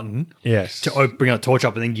dedicated button to bring a torch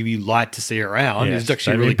up and then give you light to see around. It's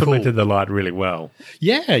actually really cool. They implemented the light really well.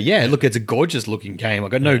 Yeah. Look, it's a gorgeous looking game. I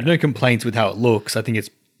got no complaints with how it looks. I think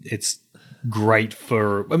it's great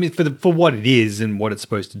for what it is and what it's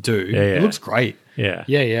supposed to do. It looks great. Yeah.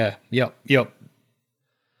 Yep.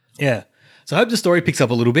 Yeah. So I hope the story picks up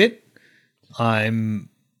a little bit. At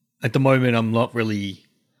the moment I'm not really.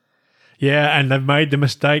 Yeah, and they've made the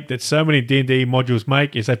mistake that so many D&D modules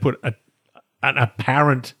make is they put an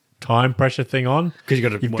apparent time pressure thing on. Because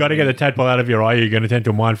you've got to get the tadpole out of your eye, you're going to turn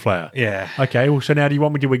to a mind flayer. Yeah. Okay, well, so now do you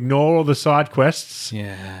want me to ignore all the side quests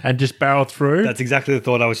and just barrel through? That's exactly the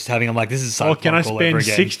thought I was just having. I'm like, this is Cyberpunk. Or can I spend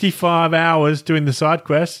 65 hours doing the side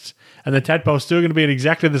quests and the tadpole's still going to be at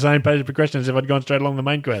exactly the same page of progression as if I'd gone straight along the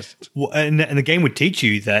main quest? Well, and the game would teach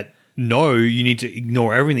you that no, you need to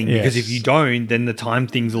ignore everything because if you don't, then the time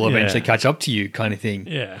things will eventually catch up to you kind of thing.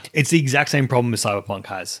 Yeah. It's the exact same problem as Cyberpunk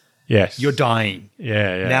has. Yes. You're dying.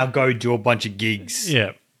 Yeah. Now go do a bunch of gigs.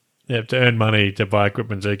 Yeah. Yeah, to earn money to buy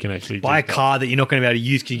equipment so you can actually buy a car that you're not going to be able to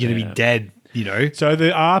use because you're going to be dead, you know? So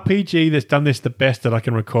the RPG that's done this the best that I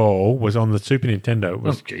can recall was on the Super Nintendo. It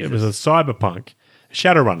was a Cyberpunk.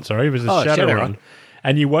 Shadowrun, sorry. It was a Shadowrun.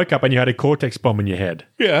 And you woke up and you had a Cortex bomb in your head.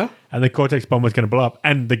 Yeah. And the Cortex bomb was going to blow up.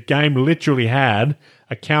 And the game literally had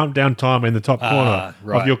a countdown timer in the top corner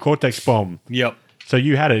of your Cortex bomb. Yep. So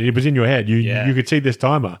you had it. It was in your head. You could see this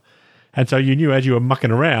timer. And so you knew as you were mucking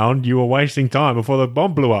around, you were wasting time before the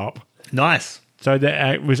bomb blew up. Nice. So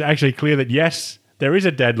it was actually clear that, yes, there is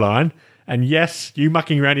a deadline. And yes, you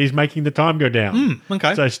mucking around is making the time go down.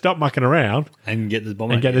 Okay. So stop mucking around. And get this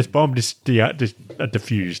bomb. And get this bomb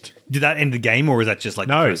diffused. Did that end the game or was that just like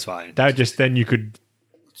the first fight? Then you could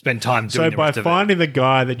spend time doing the rest of it. So by finding the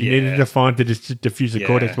guy that you needed to find to defuse the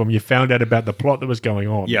Cortex bomb, you found out about the plot that was going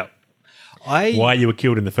on. Yeah. Why you were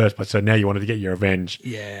killed in the first place. So now you wanted to get your revenge.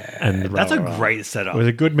 Yeah. And that's a great setup. It was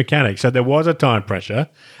a good mechanic. So there was a time pressure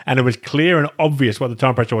and it was clear and obvious what the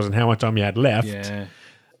time pressure was and how much time you had left. Yeah.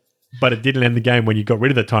 But it didn't end the game when you got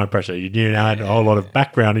rid of the time pressure. You now had a whole lot of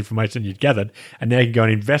background information you'd gathered, and now you can go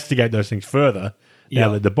and investigate those things further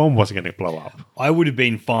now that the bomb wasn't going to blow up. I would have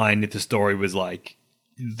been fine if the story was like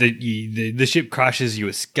the ship crashes, you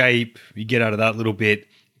escape, you get out of that little bit,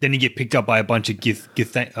 then you get picked up by a bunch of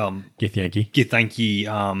Githyanki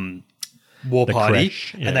war the party,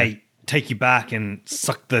 crash, and they take you back and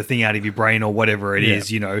suck the thing out of your brain or whatever it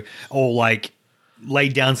is, you know, or like lay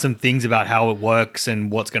down some things about how it works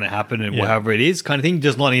and what's going to happen and whatever it is kind of thing.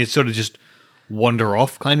 Just letting it sort of just wander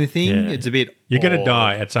off kind of thing. Yeah. It's a bit You're going to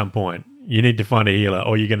die at some point. You need to find a healer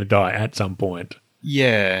or you're going to die at some point.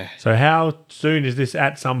 Yeah. So how soon is this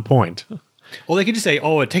at some point? Or they could just say,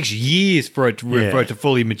 it takes years for it to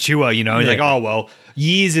fully mature, you know? It's like,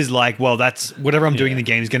 years is like, that's whatever I'm doing in the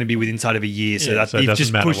game is going to be within inside of a year. So that's you've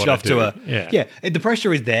just pushed off to a... Yeah. The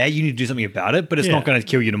pressure is there. You need to do something about it, but it's not going to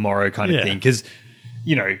kill you tomorrow kind of thing. Because,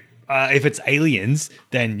 you know, if it's aliens,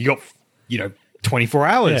 then you got, 24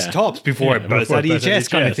 hours tops before it bursts out of your chest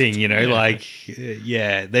kind of thing, you know?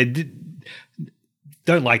 They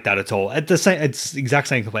don't like that at all. It's the exact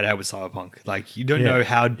same complaint I had with Cyberpunk. Like, you don't know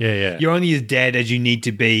how you're only as dead as you need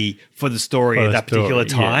to be for the story at that particular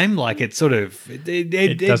time. Yeah. Like, it's sort of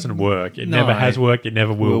it doesn't work. It never has worked. It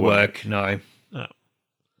never will work. No.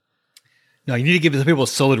 No, you need to give the people a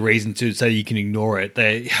solid reason to say you can ignore it.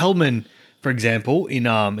 The Hellman, for example, in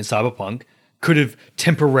Cyberpunk, could have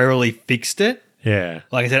temporarily fixed it. Yeah.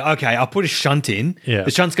 Like I said, okay, I'll put a shunt in. Yeah. The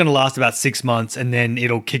shunt's going to last about 6 months, and then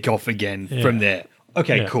it'll kick off again from there.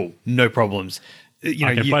 Okay, cool. No problems.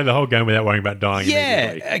 I can play the whole game without worrying about dying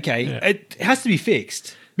immediately. Okay. Yeah. It has to be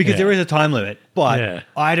fixed because there is a time limit. But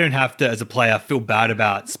I don't have to, as a player, feel bad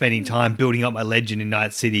about spending time building up my legend in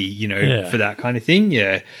Night City, for that kind of thing.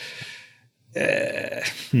 Yeah.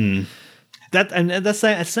 That's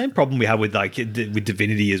the same problem we have with with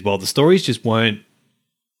Divinity as well. The stories just weren't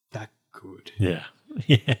that good. Yeah.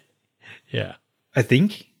 Yeah. I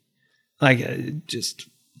think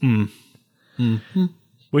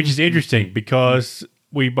which is interesting because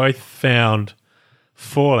we both found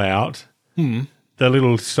Fallout, the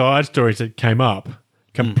little side stories that came up,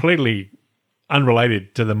 completely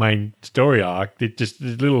unrelated to the main story arc. The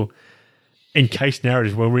little encased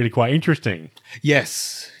narratives were really quite interesting.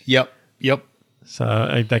 Yes. Yep.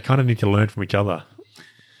 So they kind of need to learn from each other.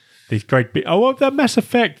 These great the Mass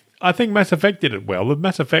Effect. I think Mass Effect did it well. The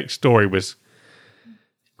Mass Effect story was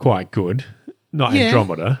quite good. Not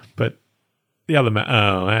Andromeda, but the other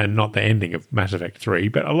and not the ending of Mass Effect 3,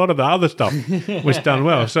 but a lot of the other stuff was done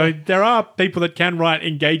well. So there are people that can write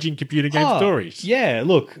engaging computer game stories. Yeah,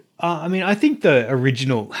 look, I think the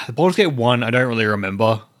original Baldur's Gate 1, I don't really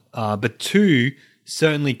remember. But 2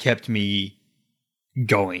 certainly kept me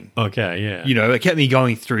going. Okay, yeah. It kept me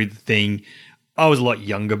going through the thing. I was a lot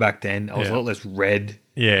younger back then. I was a lot less read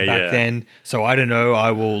back then. So I don't know.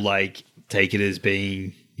 I will take it as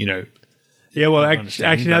being, Yeah, well,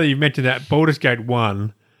 actually, now that you've mentioned that, Baldur's Gate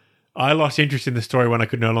 1, I lost interest in the story when I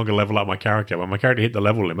could no longer level up my character. When my character hit the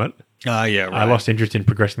level limit, I lost interest in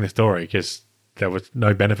progressing the story because there was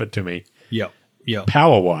no benefit to me. Yep.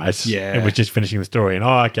 Power-wise, it was just finishing the story. And,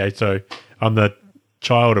 okay, so I'm the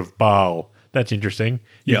child of Baal. That's interesting.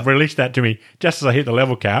 You've released that to me just as I hit the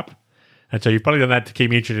level cap. And so you've probably done that to keep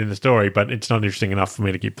me interested in the story, but it's not interesting enough for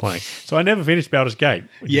me to keep playing. So I never finished Baldur's Gate.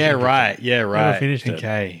 Yeah, right. Never finished it.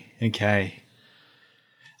 Okay.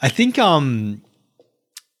 I think I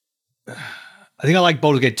like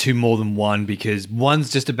Baldur's Gate 2 more than 1 because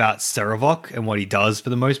 1's just about Sarevok and what he does for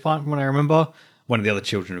the most part, from what I remember. One of the other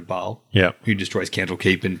children of Baal, who destroys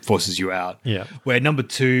Candlekeep and forces you out. Yeah. Where number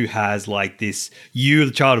 2 has this, you're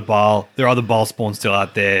the child of Baal, there are other Baal spawns still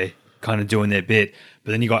out there kind of doing their bit.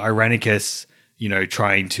 But then you got Irenicus,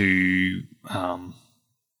 trying to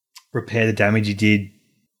repair the damage he did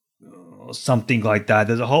or something like that.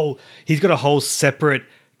 He's got a whole separate,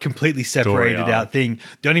 completely separated out thing.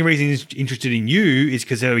 The only reason he's interested in you is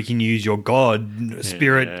because he can use your god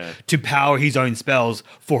spirit to power his own spells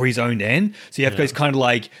for his own end. So you have guys kind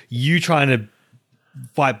of you trying to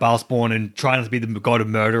fight Baalspawn and trying to be the god of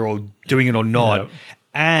murder or doing it or not.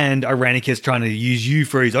 And Irenicus trying to use you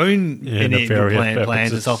for his own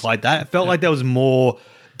plans and stuff like that. It felt like there was more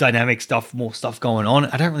dynamic stuff, more stuff going on.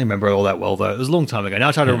 I don't really remember it all that well, though. It was a long time ago. Now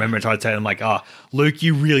I try to remember and try to tell him, Luke,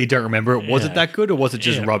 you really don't remember it. Was it that good or was it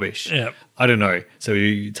just rubbish? Yeah. I don't know. So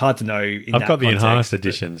it's hard to know. I've got the enhanced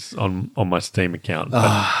editions on my Steam account.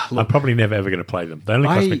 I'm probably never ever going to play them. They only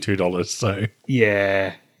cost me $2. So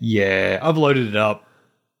yeah. I've loaded it up.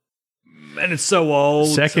 And it's so old.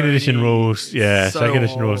 Second edition rules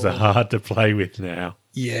are hard to play with now.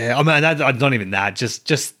 Yeah, not even that.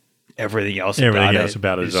 Just everything else.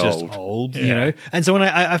 About it is just old. And so when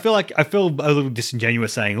I feel a little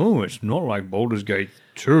disingenuous saying, "Oh, it's not like Baldur's Gate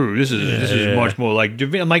 2. This is much more like."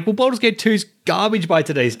 I'm like, well, Baldur's Gate 2 is garbage by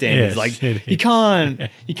today's standards. You can't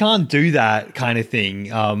do that kind of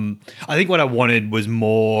thing. I think what I wanted was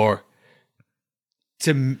more.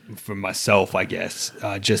 For myself, I guess,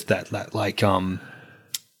 just that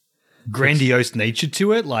grandiose nature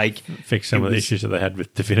to it, fix some of the issues that they had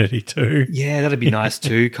with Divinity too. Yeah, that'd be nice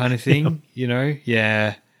too, kind of thing.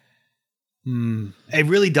 Yeah. It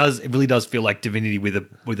really does. It really does feel like Divinity with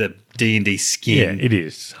a D&D skin. Yeah, it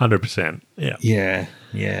is 100%. Yeah.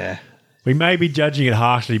 Yeah. We may be judging it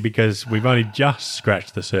harshly because we've only just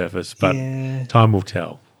scratched the surface, but time will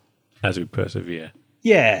tell as we persevere.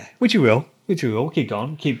 Yeah, which you will. Keep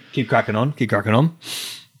going. Keep cracking on.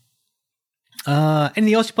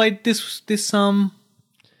 Anything else you played this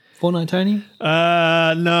Fortnite, Tony?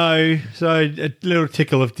 No. So a little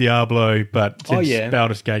tickle of Diablo, but since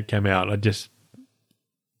Baldur's Gate came out, I just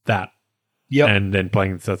that. Yep. And then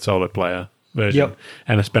playing the solo player version. Yep.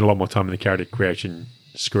 And I spent a lot more time in the character creation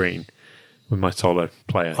screen, with my solo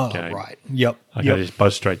player game. Right. Yep. I can just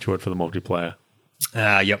buzz straight to it for the multiplayer.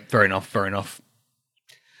 Yep. Fair enough.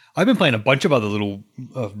 I've been playing a bunch of other little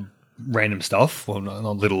random stuff. Well,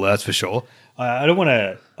 not little, that's for sure. I don't want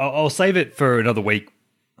to... I'll save it for another week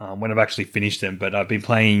when I've actually finished them, but I've been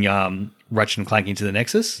playing Ratchet and Clank Into the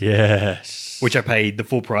Nexus. Yes. Which I paid the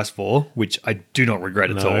full price for, which I do not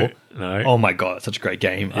regret at all. No. Oh my God, it's such a great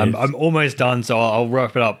game. I'm almost done, so I'll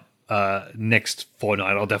wrap it up next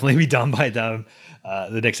fortnight. I'll definitely be done by the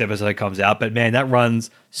next episode comes out. But man, that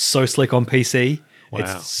runs so slick on PC. Wow,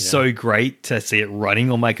 it's so great to see it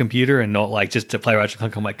running on my computer and not like just to play Ratchet and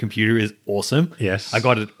Clank on my computer is awesome. Yes. I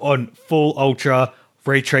got it on full ultra,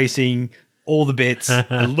 ray tracing, all the bits.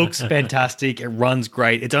 It looks fantastic. It runs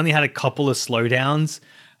great. It's only had a couple of slowdowns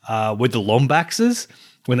with the Lombaxes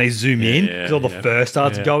when they zoom in because all the fur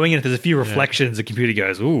starts going, and if there's a few reflections, the computer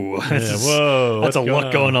goes, "Ooh, that's a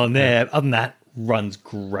lot going on there." Other than that, runs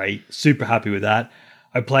great. Super happy with that.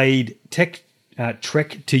 I played Trek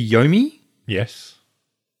to Yomi. Yes.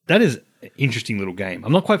 That is an interesting little game.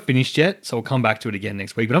 I'm not quite finished yet, so I'll come back to it again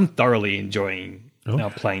next week, but I'm thoroughly enjoying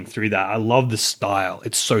playing through that. I love the style.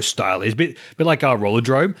 It's so stylish. It's a bit like our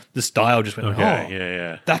Rollerdrome. The style just went,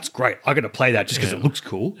 that's great. I got to play that just because it looks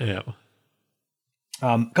cool. Yeah.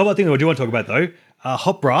 A couple of things I do want to talk about, though.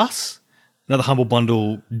 Hot Brass, another Humble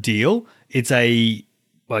Bundle deal. It's a,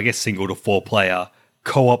 I guess, single to 4-player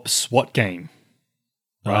co-op SWAT game.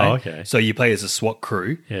 Right? Oh, okay. So you play as a SWAT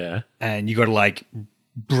crew. Yeah. And you got to like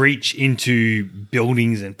breach into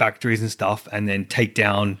buildings and factories and stuff and then take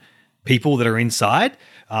down people that are inside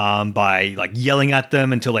by like yelling at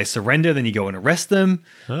them until they surrender. Then you go and arrest them.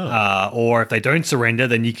 Or if they don't surrender,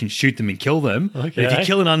 then you can shoot them and kill them. Okay. But if you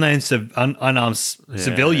kill an unarmed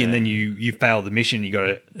civilian, then you fail the mission. You got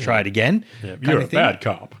to try it again. Yeah. You're a bad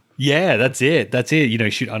cop. Yeah, that's it. You know,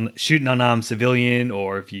 shoot an unarmed civilian,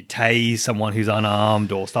 or if you tase someone who's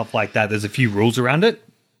unarmed or stuff like that. There's a few rules around it,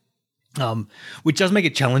 which does make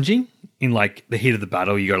it challenging in like the heat of the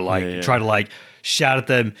battle. You got to like try to like shout at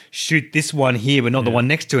them, shoot this one here, but not the one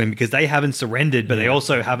next to him because they haven't surrendered, but they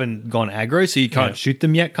also haven't gone aggro, so you can't shoot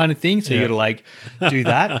them yet, kind of thing. So you got to like do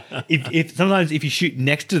that. If sometimes if you shoot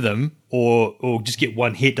next to them or just get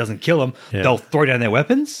one hit doesn't kill them, they'll throw down their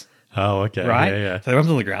weapons. Oh, okay. Right? Yeah. So the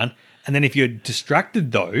weapons on the ground. And then if you're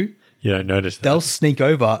distracted, though, you don't notice that. They'll sneak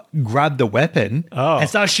over, grab the weapon, and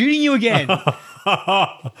start shooting you again.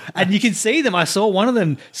 And you can see them. I saw one of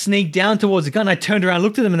them sneak down towards the gun. I turned around,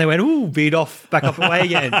 looked at them, and they went, "Ooh, beat off, back up away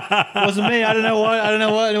again." It wasn't me. I don't know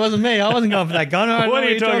what. It wasn't me. I wasn't going for that gun. What are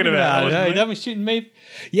you talking about? You haven't shooting me.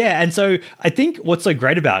 Yeah, and so I think what's so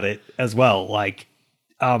great about it as well, like,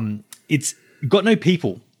 it's got no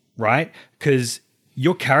people, right? Because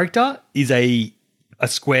your character is a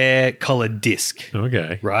square colored disc.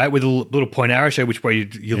 Okay. Right? With a little point arrow show which way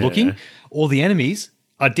you're looking. All the enemies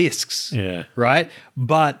are discs. Yeah. Right?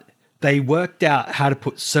 But they worked out how to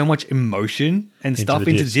put so much emotion and stuff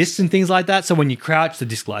into discs and things like that. So when you crouch, the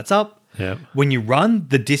disc lights up. Yeah. When you run,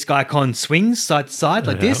 the disc icon swings side to side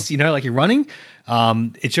like this, you know, like you're running.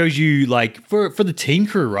 It shows you, like, for the team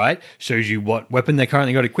crew, right? Shows you what weapon they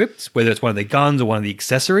currently got equipped, whether it's one of their guns or one of the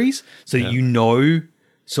accessories. So you know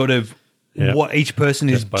sort of what each person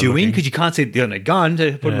is doing, because you can't see it on a gun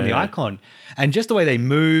to put it on the icon. And just the way they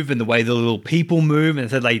move and the way the little people move, and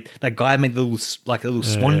so that guy made a little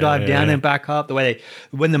swan dive down and back up. The way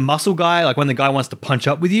when the muscle guy, like when the guy wants to punch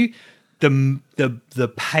up with you,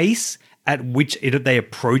 the pace at which they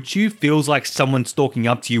approach you feels like someone stalking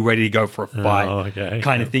up to you, ready to go for a fight,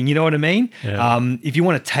 kind of thing. You know what I mean? Yeah. If you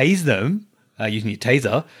want to tase them using your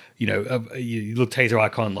taser, you know, your little taser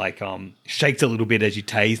icon like shakes a little bit as you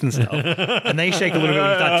tase and stuff, and they shake a little bit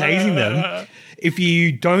when you start tasing them. If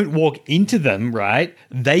you don't walk into them, right,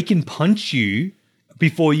 they can punch you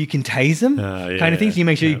before you can tase them, kind of thing. So you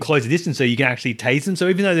make sure you close the distance so you can actually tase them. So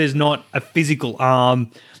even though there's not a physical arm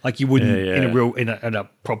like you wouldn't in a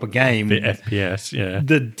proper game, the FPS,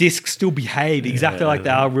 the discs still behave exactly like they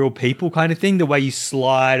are real people, kind of thing. The way you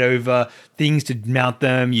slide over things to mount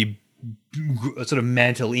them, you sort of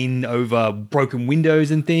mantle in over broken windows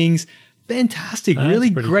and things. Fantastic, really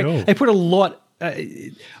great. Cool. They put a lot.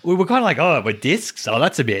 We were kind of like, oh, with discs,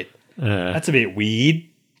 that's a bit weird,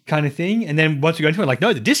 kind of thing. And then once we go into it, like,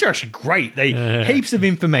 no, the discs are actually great. They heaps of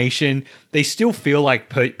information. They still feel like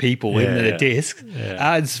people in the discs.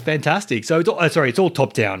 It's fantastic. So it's all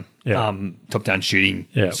top down, top down shooting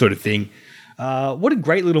sort of thing. What a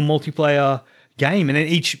great little multiplayer game. And then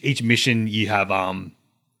each mission you have a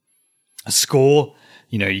score.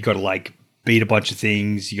 You know, you got to like beat a bunch of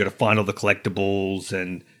things. You got to find all the collectibles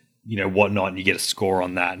and, you know, whatnot, and you get a score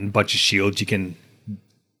on that, and a bunch of shields. You can,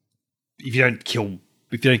 if you don't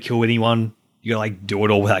kill anyone you gotta like do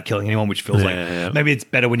it all without killing anyone, which feels like maybe it's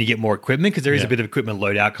better when you get more equipment because there is a bit of equipment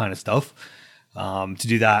loadout kind of stuff to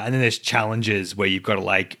do that. And then there's challenges where you've got to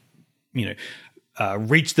like,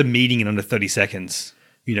 reach the meeting in under 30 seconds.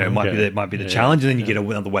 Might be the challenge, and then you get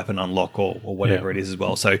another weapon unlock or whatever it is as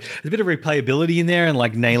well. So there's a bit of replayability in there and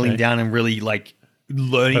like nailing down and really like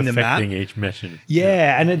learning the map. Perfecting each mission.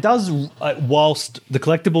 Yeah, and it does, whilst the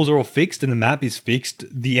collectibles are all fixed and the map is fixed,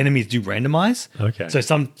 the enemies do randomize. Okay.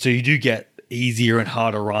 So you do get easier and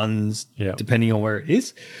harder runs depending on where it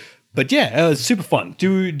is. But yeah, it was super fun.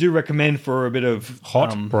 Do recommend for a bit of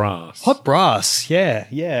hot brass. Hot brass,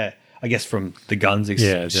 yeah. I guess from the guns,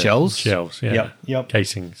 shells. Shells, yeah. Yep.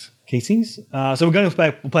 Casings. So we're going to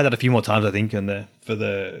play that a few more times, I think, for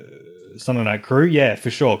the Sunday Night Crew. Yeah, for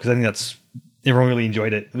sure, because I think everyone really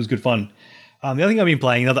enjoyed it. It was good fun. The other thing I've been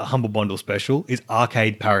playing, another Humble Bundle special, is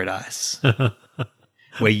Arcade Paradise,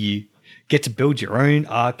 where you get to build your own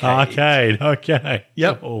arcade. Okay.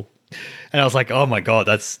 Yep. Oh. And I was like, oh my God,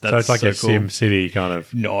 that's so it's like so a cool. Sim City kind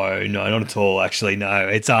of. No, not at all, actually, no.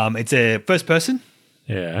 It's a first person.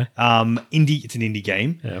 Yeah. It's an indie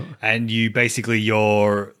game. Yeah. And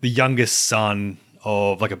you're the youngest son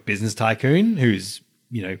of like a business tycoon who's,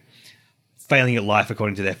 failing at life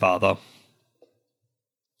according to their father.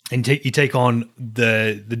 And you take on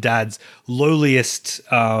the dad's lowliest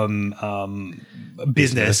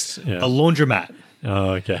business, a laundromat.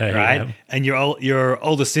 Oh, okay. Right? Yeah. And your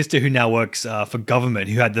older sister, who now works for government,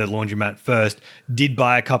 who had the laundromat first, did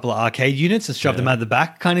buy a couple of arcade units and shove them out the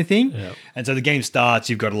back kind of thing. Yeah. And so the game starts,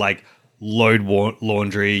 you've got to like load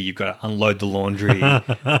laundry, you've got to unload the laundry,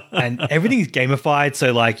 and everything's gamified.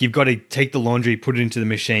 So like you've got to take the laundry, put it into the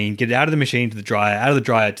machine, get it out of the machine to the dryer, out of the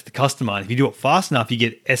dryer to the customer. And if you do it fast enough, you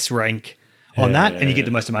get S rank on that and you get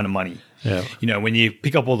the most amount of money. Yeah. When you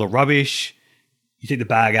pick up all the rubbish, you take the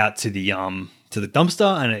bag out to the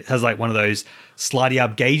dumpster, and it has like one of those slidey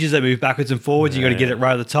up gauges that move backwards and forwards. You got to get it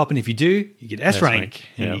right at the top, and if you do, you get S rank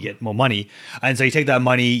and you get more money. And so you take that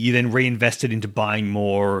money, you then reinvest it into buying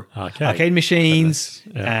more arcade machines,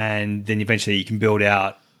 and then eventually you can build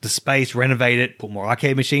out the space, renovate it, put more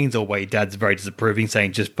arcade machines. Or where your dad's very disapproving,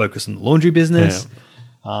 saying just focus on the laundry business.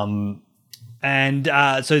 So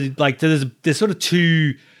like there's sort of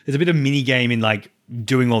there's a bit of mini game in like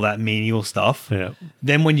doing all that menial stuff. Yeah.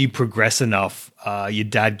 Then when you progress enough, your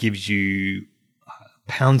dad gives you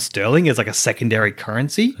pound sterling as like a secondary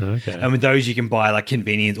currency. Okay. And with those you can buy like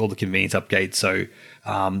all the convenience upgrades. So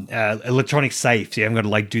electronic safe. So you haven't got to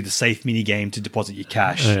like do the safe mini game to deposit your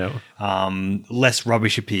cash. Less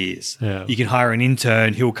rubbish appears. You can hire an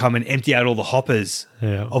intern. He'll come and empty out all the hoppers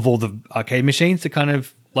of all the arcade machines to kind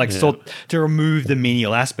of like to remove the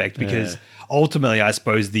menial aspect, because ultimately, I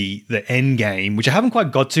suppose the end game, which I haven't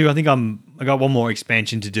quite got to, I think I got one more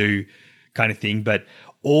expansion to do, kind of thing. But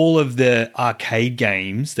all of the arcade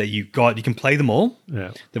games that you've got, you can play them all.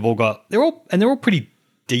 Yeah, they're all pretty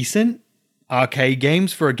decent arcade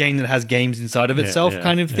games for a game that has games inside of itself,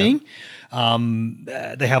 kind of thing.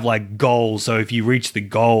 They have like goals, so if you reach the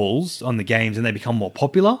goals on the games, and they become more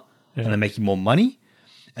popular and they make you more money,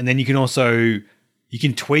 and then you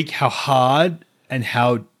can tweak how hard and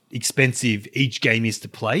how expensive each game is to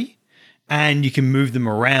play, and you can move them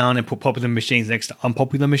around and put popular machines next to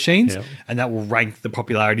unpopular machines, and that will rank the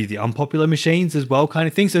popularity of the unpopular machines as well, kind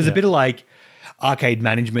of thing. So there's a bit of like arcade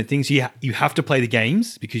management things. So you have to play the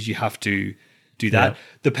games because you have to do that.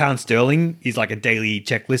 The pound sterling is like a daily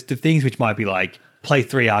checklist of things, which might be like play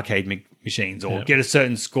 3 arcade machines, or get a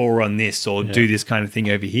certain score on this, or do this kind of thing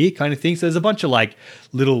over here, kind of thing. So there's a bunch of like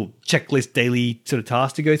little checklist daily sort of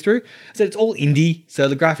tasks to go through. So it's all indie. So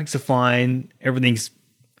the graphics are fine. Everything's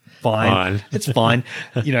fine. It's fine.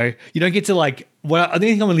 You don't get to like, well, I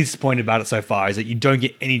think I'm really disappointed about it so far is that you don't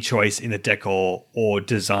get any choice in the decor or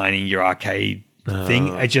designing your arcade thing.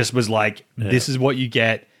 It just was like, this is what you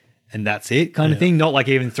get, and that's it, kind of thing. Not like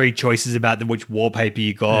even 3 choices about which wallpaper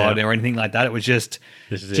you got or anything like that. It was just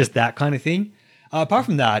that kind of thing. Apart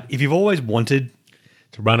from that, if you've always wanted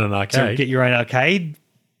to run an arcade, to get your own arcade,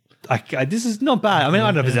 this is not bad. I mean,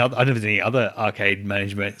 I don't know if there's any other arcade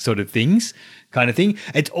management sort of things, kind of thing.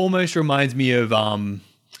 It almost reminds me of GTA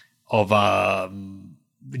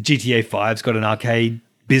 5's got an arcade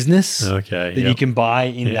business that you can buy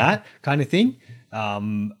in that kind of thing.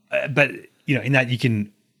 But in that you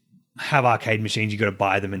can have arcade machines, you got to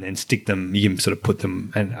buy them and then stick them. You can sort of put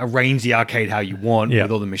them and arrange the arcade how you want with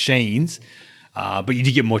all the machines. But you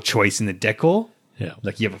do get more choice in the decor. Yeah,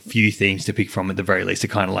 like you have a few things to pick from at the very least to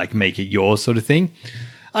kind of like make it yours, sort of thing.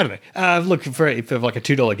 I don't know. Look for like a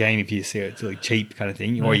 $2 game if you see it's really cheap kind of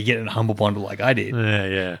thing, or you get it in a humble bundle like I did.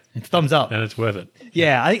 Yeah. It's thumbs up, and it's worth it.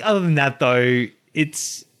 Yeah, I think other than that though,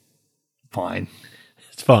 it's fine.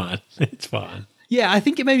 It's fine. It's fine. Yeah, I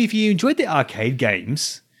think maybe if you enjoyed the arcade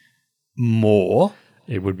games more,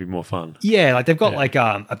 it would be more fun. Yeah, like they've got like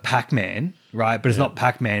a Pac-Man, right? But it's not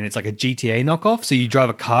Pac-Man. It's like a GTA knockoff. So you drive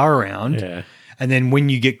a car around. Yeah. And then when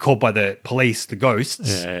you get caught by the police, the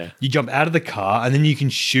ghosts, you jump out of the car and then you can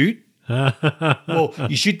shoot. Well,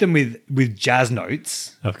 you shoot them with jazz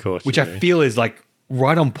notes. Of course. Which I feel is like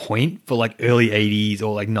right on point for like early 80s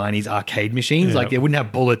or like 90s arcade machines. Like they wouldn't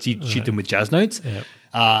have bullets. You'd shoot them with jazz notes.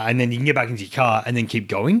 And then you can get back into your car and then keep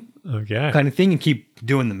going. Okay. Kind of thing, and keep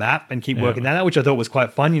doing the map and keep working that out, which I thought was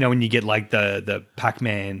quite fun. You know, when you get like the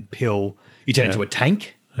Pac-Man pill, you turn into a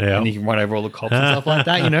tank. Yeah. And you can run over all the cops and stuff like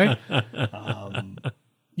that, you know?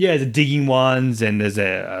 There's a digging ones and there's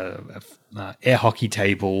a air hockey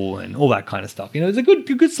table and all that kind of stuff. You know, there's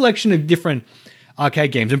a good selection of different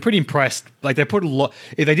arcade games. I'm pretty impressed. Like they put a lot,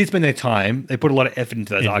 if they did spend their time, they put a lot of effort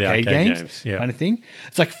into those arcade games kind of thing.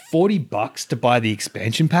 It's like $40 to buy the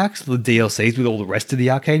expansion packs, the DLCs with all the rest of the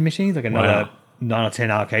arcade machines, like another 9 or 10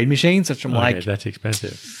 arcade machines. Such I'm like, that's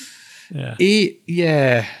expensive.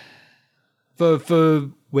 Yeah. For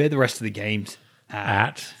where the rest of the games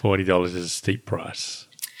at $40 is a steep price.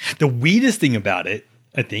 The weirdest thing about it,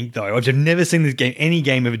 I think, though, which I've never seen any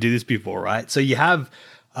game ever do this before, right? So you have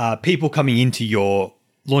people coming into your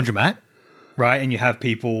laundromat, right? And you have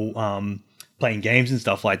people playing games and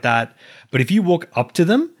stuff like that. But if you walk up to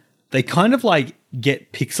them, they kind of like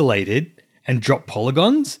get pixelated and drop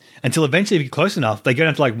polygons until eventually, if you're close enough, they go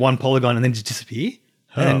down to like one polygon and then just disappear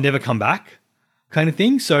and then never come back kind of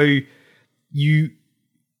thing. So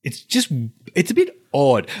it's a bit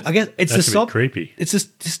odd. I guess it's That's a bit creepy. It's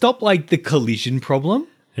just to stop like the collision problem.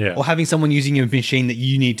 Yeah. Or having someone using a machine that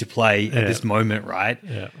you need to play at this moment, right?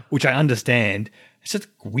 Yeah. Which I understand. It's just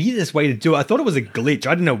the weirdest way to do it. I thought it was a glitch.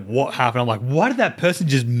 I didn't know what happened. I'm like, why did that person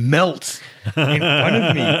just melt in front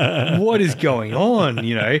of me? What is going on,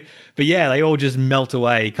 you know? But yeah, they all just melt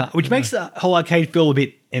away, which makes the whole arcade feel a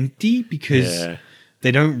bit empty because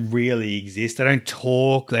they don't really exist. They don't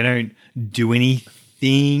talk. They don't do anything.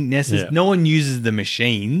 No one uses the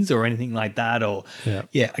machines or anything like that, or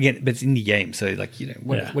again, but it's indie game, so like, you know,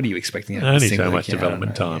 what are you expecting? Only so much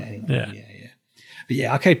development time. But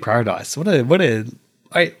yeah, Arcade Paradise.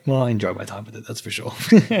 I enjoy my time with it. That's for sure.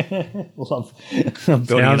 love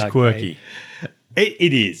Sounds quirky.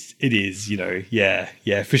 It is. You know,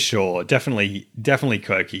 yeah, for sure. Definitely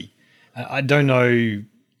quirky. I don't know.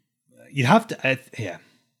 You'd have to.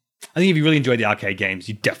 I think if you really enjoy the arcade games,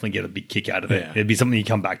 you definitely get a big kick out of it. It'd be something you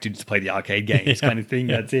come back to just play the arcade games kind of thing.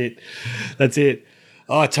 That's it.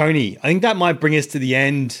 Oh, Tony, I think that might bring us to the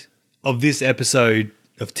end of this episode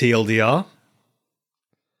of TLDR.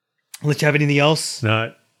 Unless you have anything else?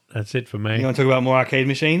 No, that's it for me. You want to talk about more arcade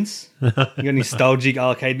machines? You got any nostalgic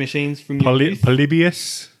arcade machines from your youth?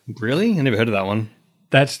 Polybius. Really? I never heard of that one.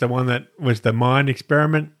 That's the one that was the mine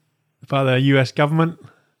experiment by the US government.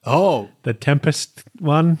 Oh. The Tempest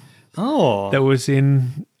one. Oh. That was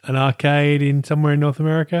in an arcade in somewhere in North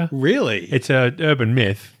America. Really? It's an urban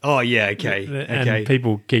myth. Oh, yeah, okay. And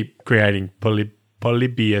people keep creating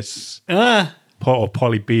Polybius. Or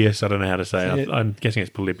Polybius, I don't know how to say it. I'm guessing it's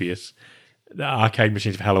Polybius. The arcade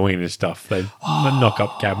machines for Halloween and stuff. They knock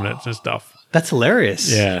up cabinets and stuff. That's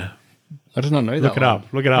hilarious. Yeah. I did not know that.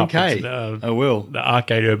 Look it up. Okay. I will. The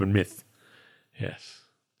arcade urban myth. Yes.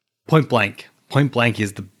 Point Blank. Point Blank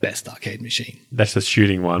is the best arcade machine. That's the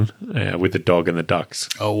shooting one with the dog and the ducks.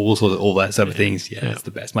 Oh, all that sort of things. Yeah, it's the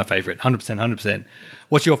best. My favorite. 100%.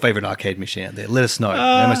 What's your favorite arcade machine out there? Let us know.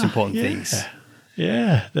 The most important things.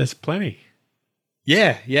 Yeah, there's plenty.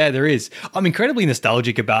 Yeah, there is. I'm incredibly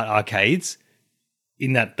nostalgic about arcades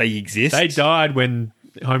in that they exist. They died when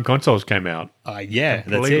home consoles came out.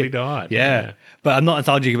 Completely died. Yeah. But I'm not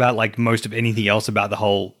nostalgic about like most of anything else about the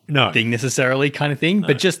whole thing necessarily kind of thing. No.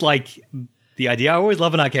 But just like the idea, I always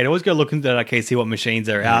love an arcade. I always go look into that arcade, see what machines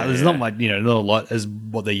are out. There's not much, not a lot as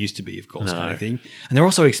what they used to be, of course, kind of thing. And they're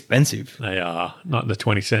also expensive. They are. Not the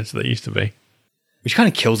 20 cents that they used to be. Which kind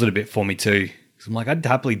of kills it a bit for me too. Because I'm like, I'd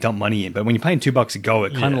happily dump money in. But when you're paying $2 a go,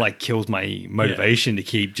 it kind of like kills my motivation to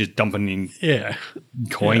keep just dumping in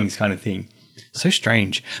coins kind of thing. So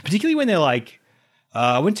strange. Particularly when they're like,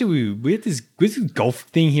 we had this golf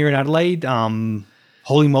thing here in Adelaide,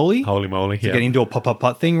 Holy Moly. To get indoor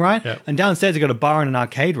putt thing, right? Yep. And downstairs they've got a bar and an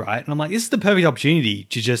arcade, right? And I'm like, this is the perfect opportunity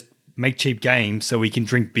to just make cheap games so we can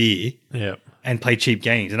drink beer and play cheap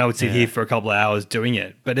games. And I would sit here for a couple of hours doing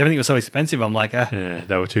it. But everything was so expensive, I'm like, they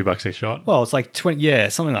were $2 a shot. Well, it's like 20,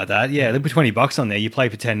 something like that. Yeah, they put $20 on there. You play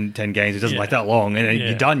for 10 games. It doesn't like that long. And then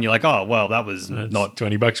you're done. You're like, oh, well, that was not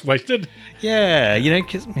 $20 wasted. Yeah,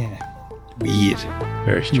 because, weird.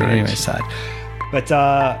 Very strange. Anyway, sad. But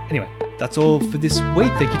anyway, that's all for this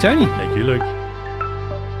week. Thank you, Tony. Thank you, Luke.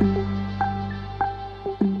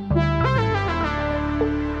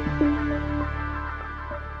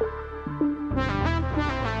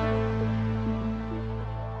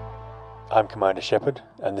 I'm Commander Shepard,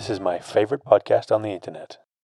 and this is my favorite podcast on the internet.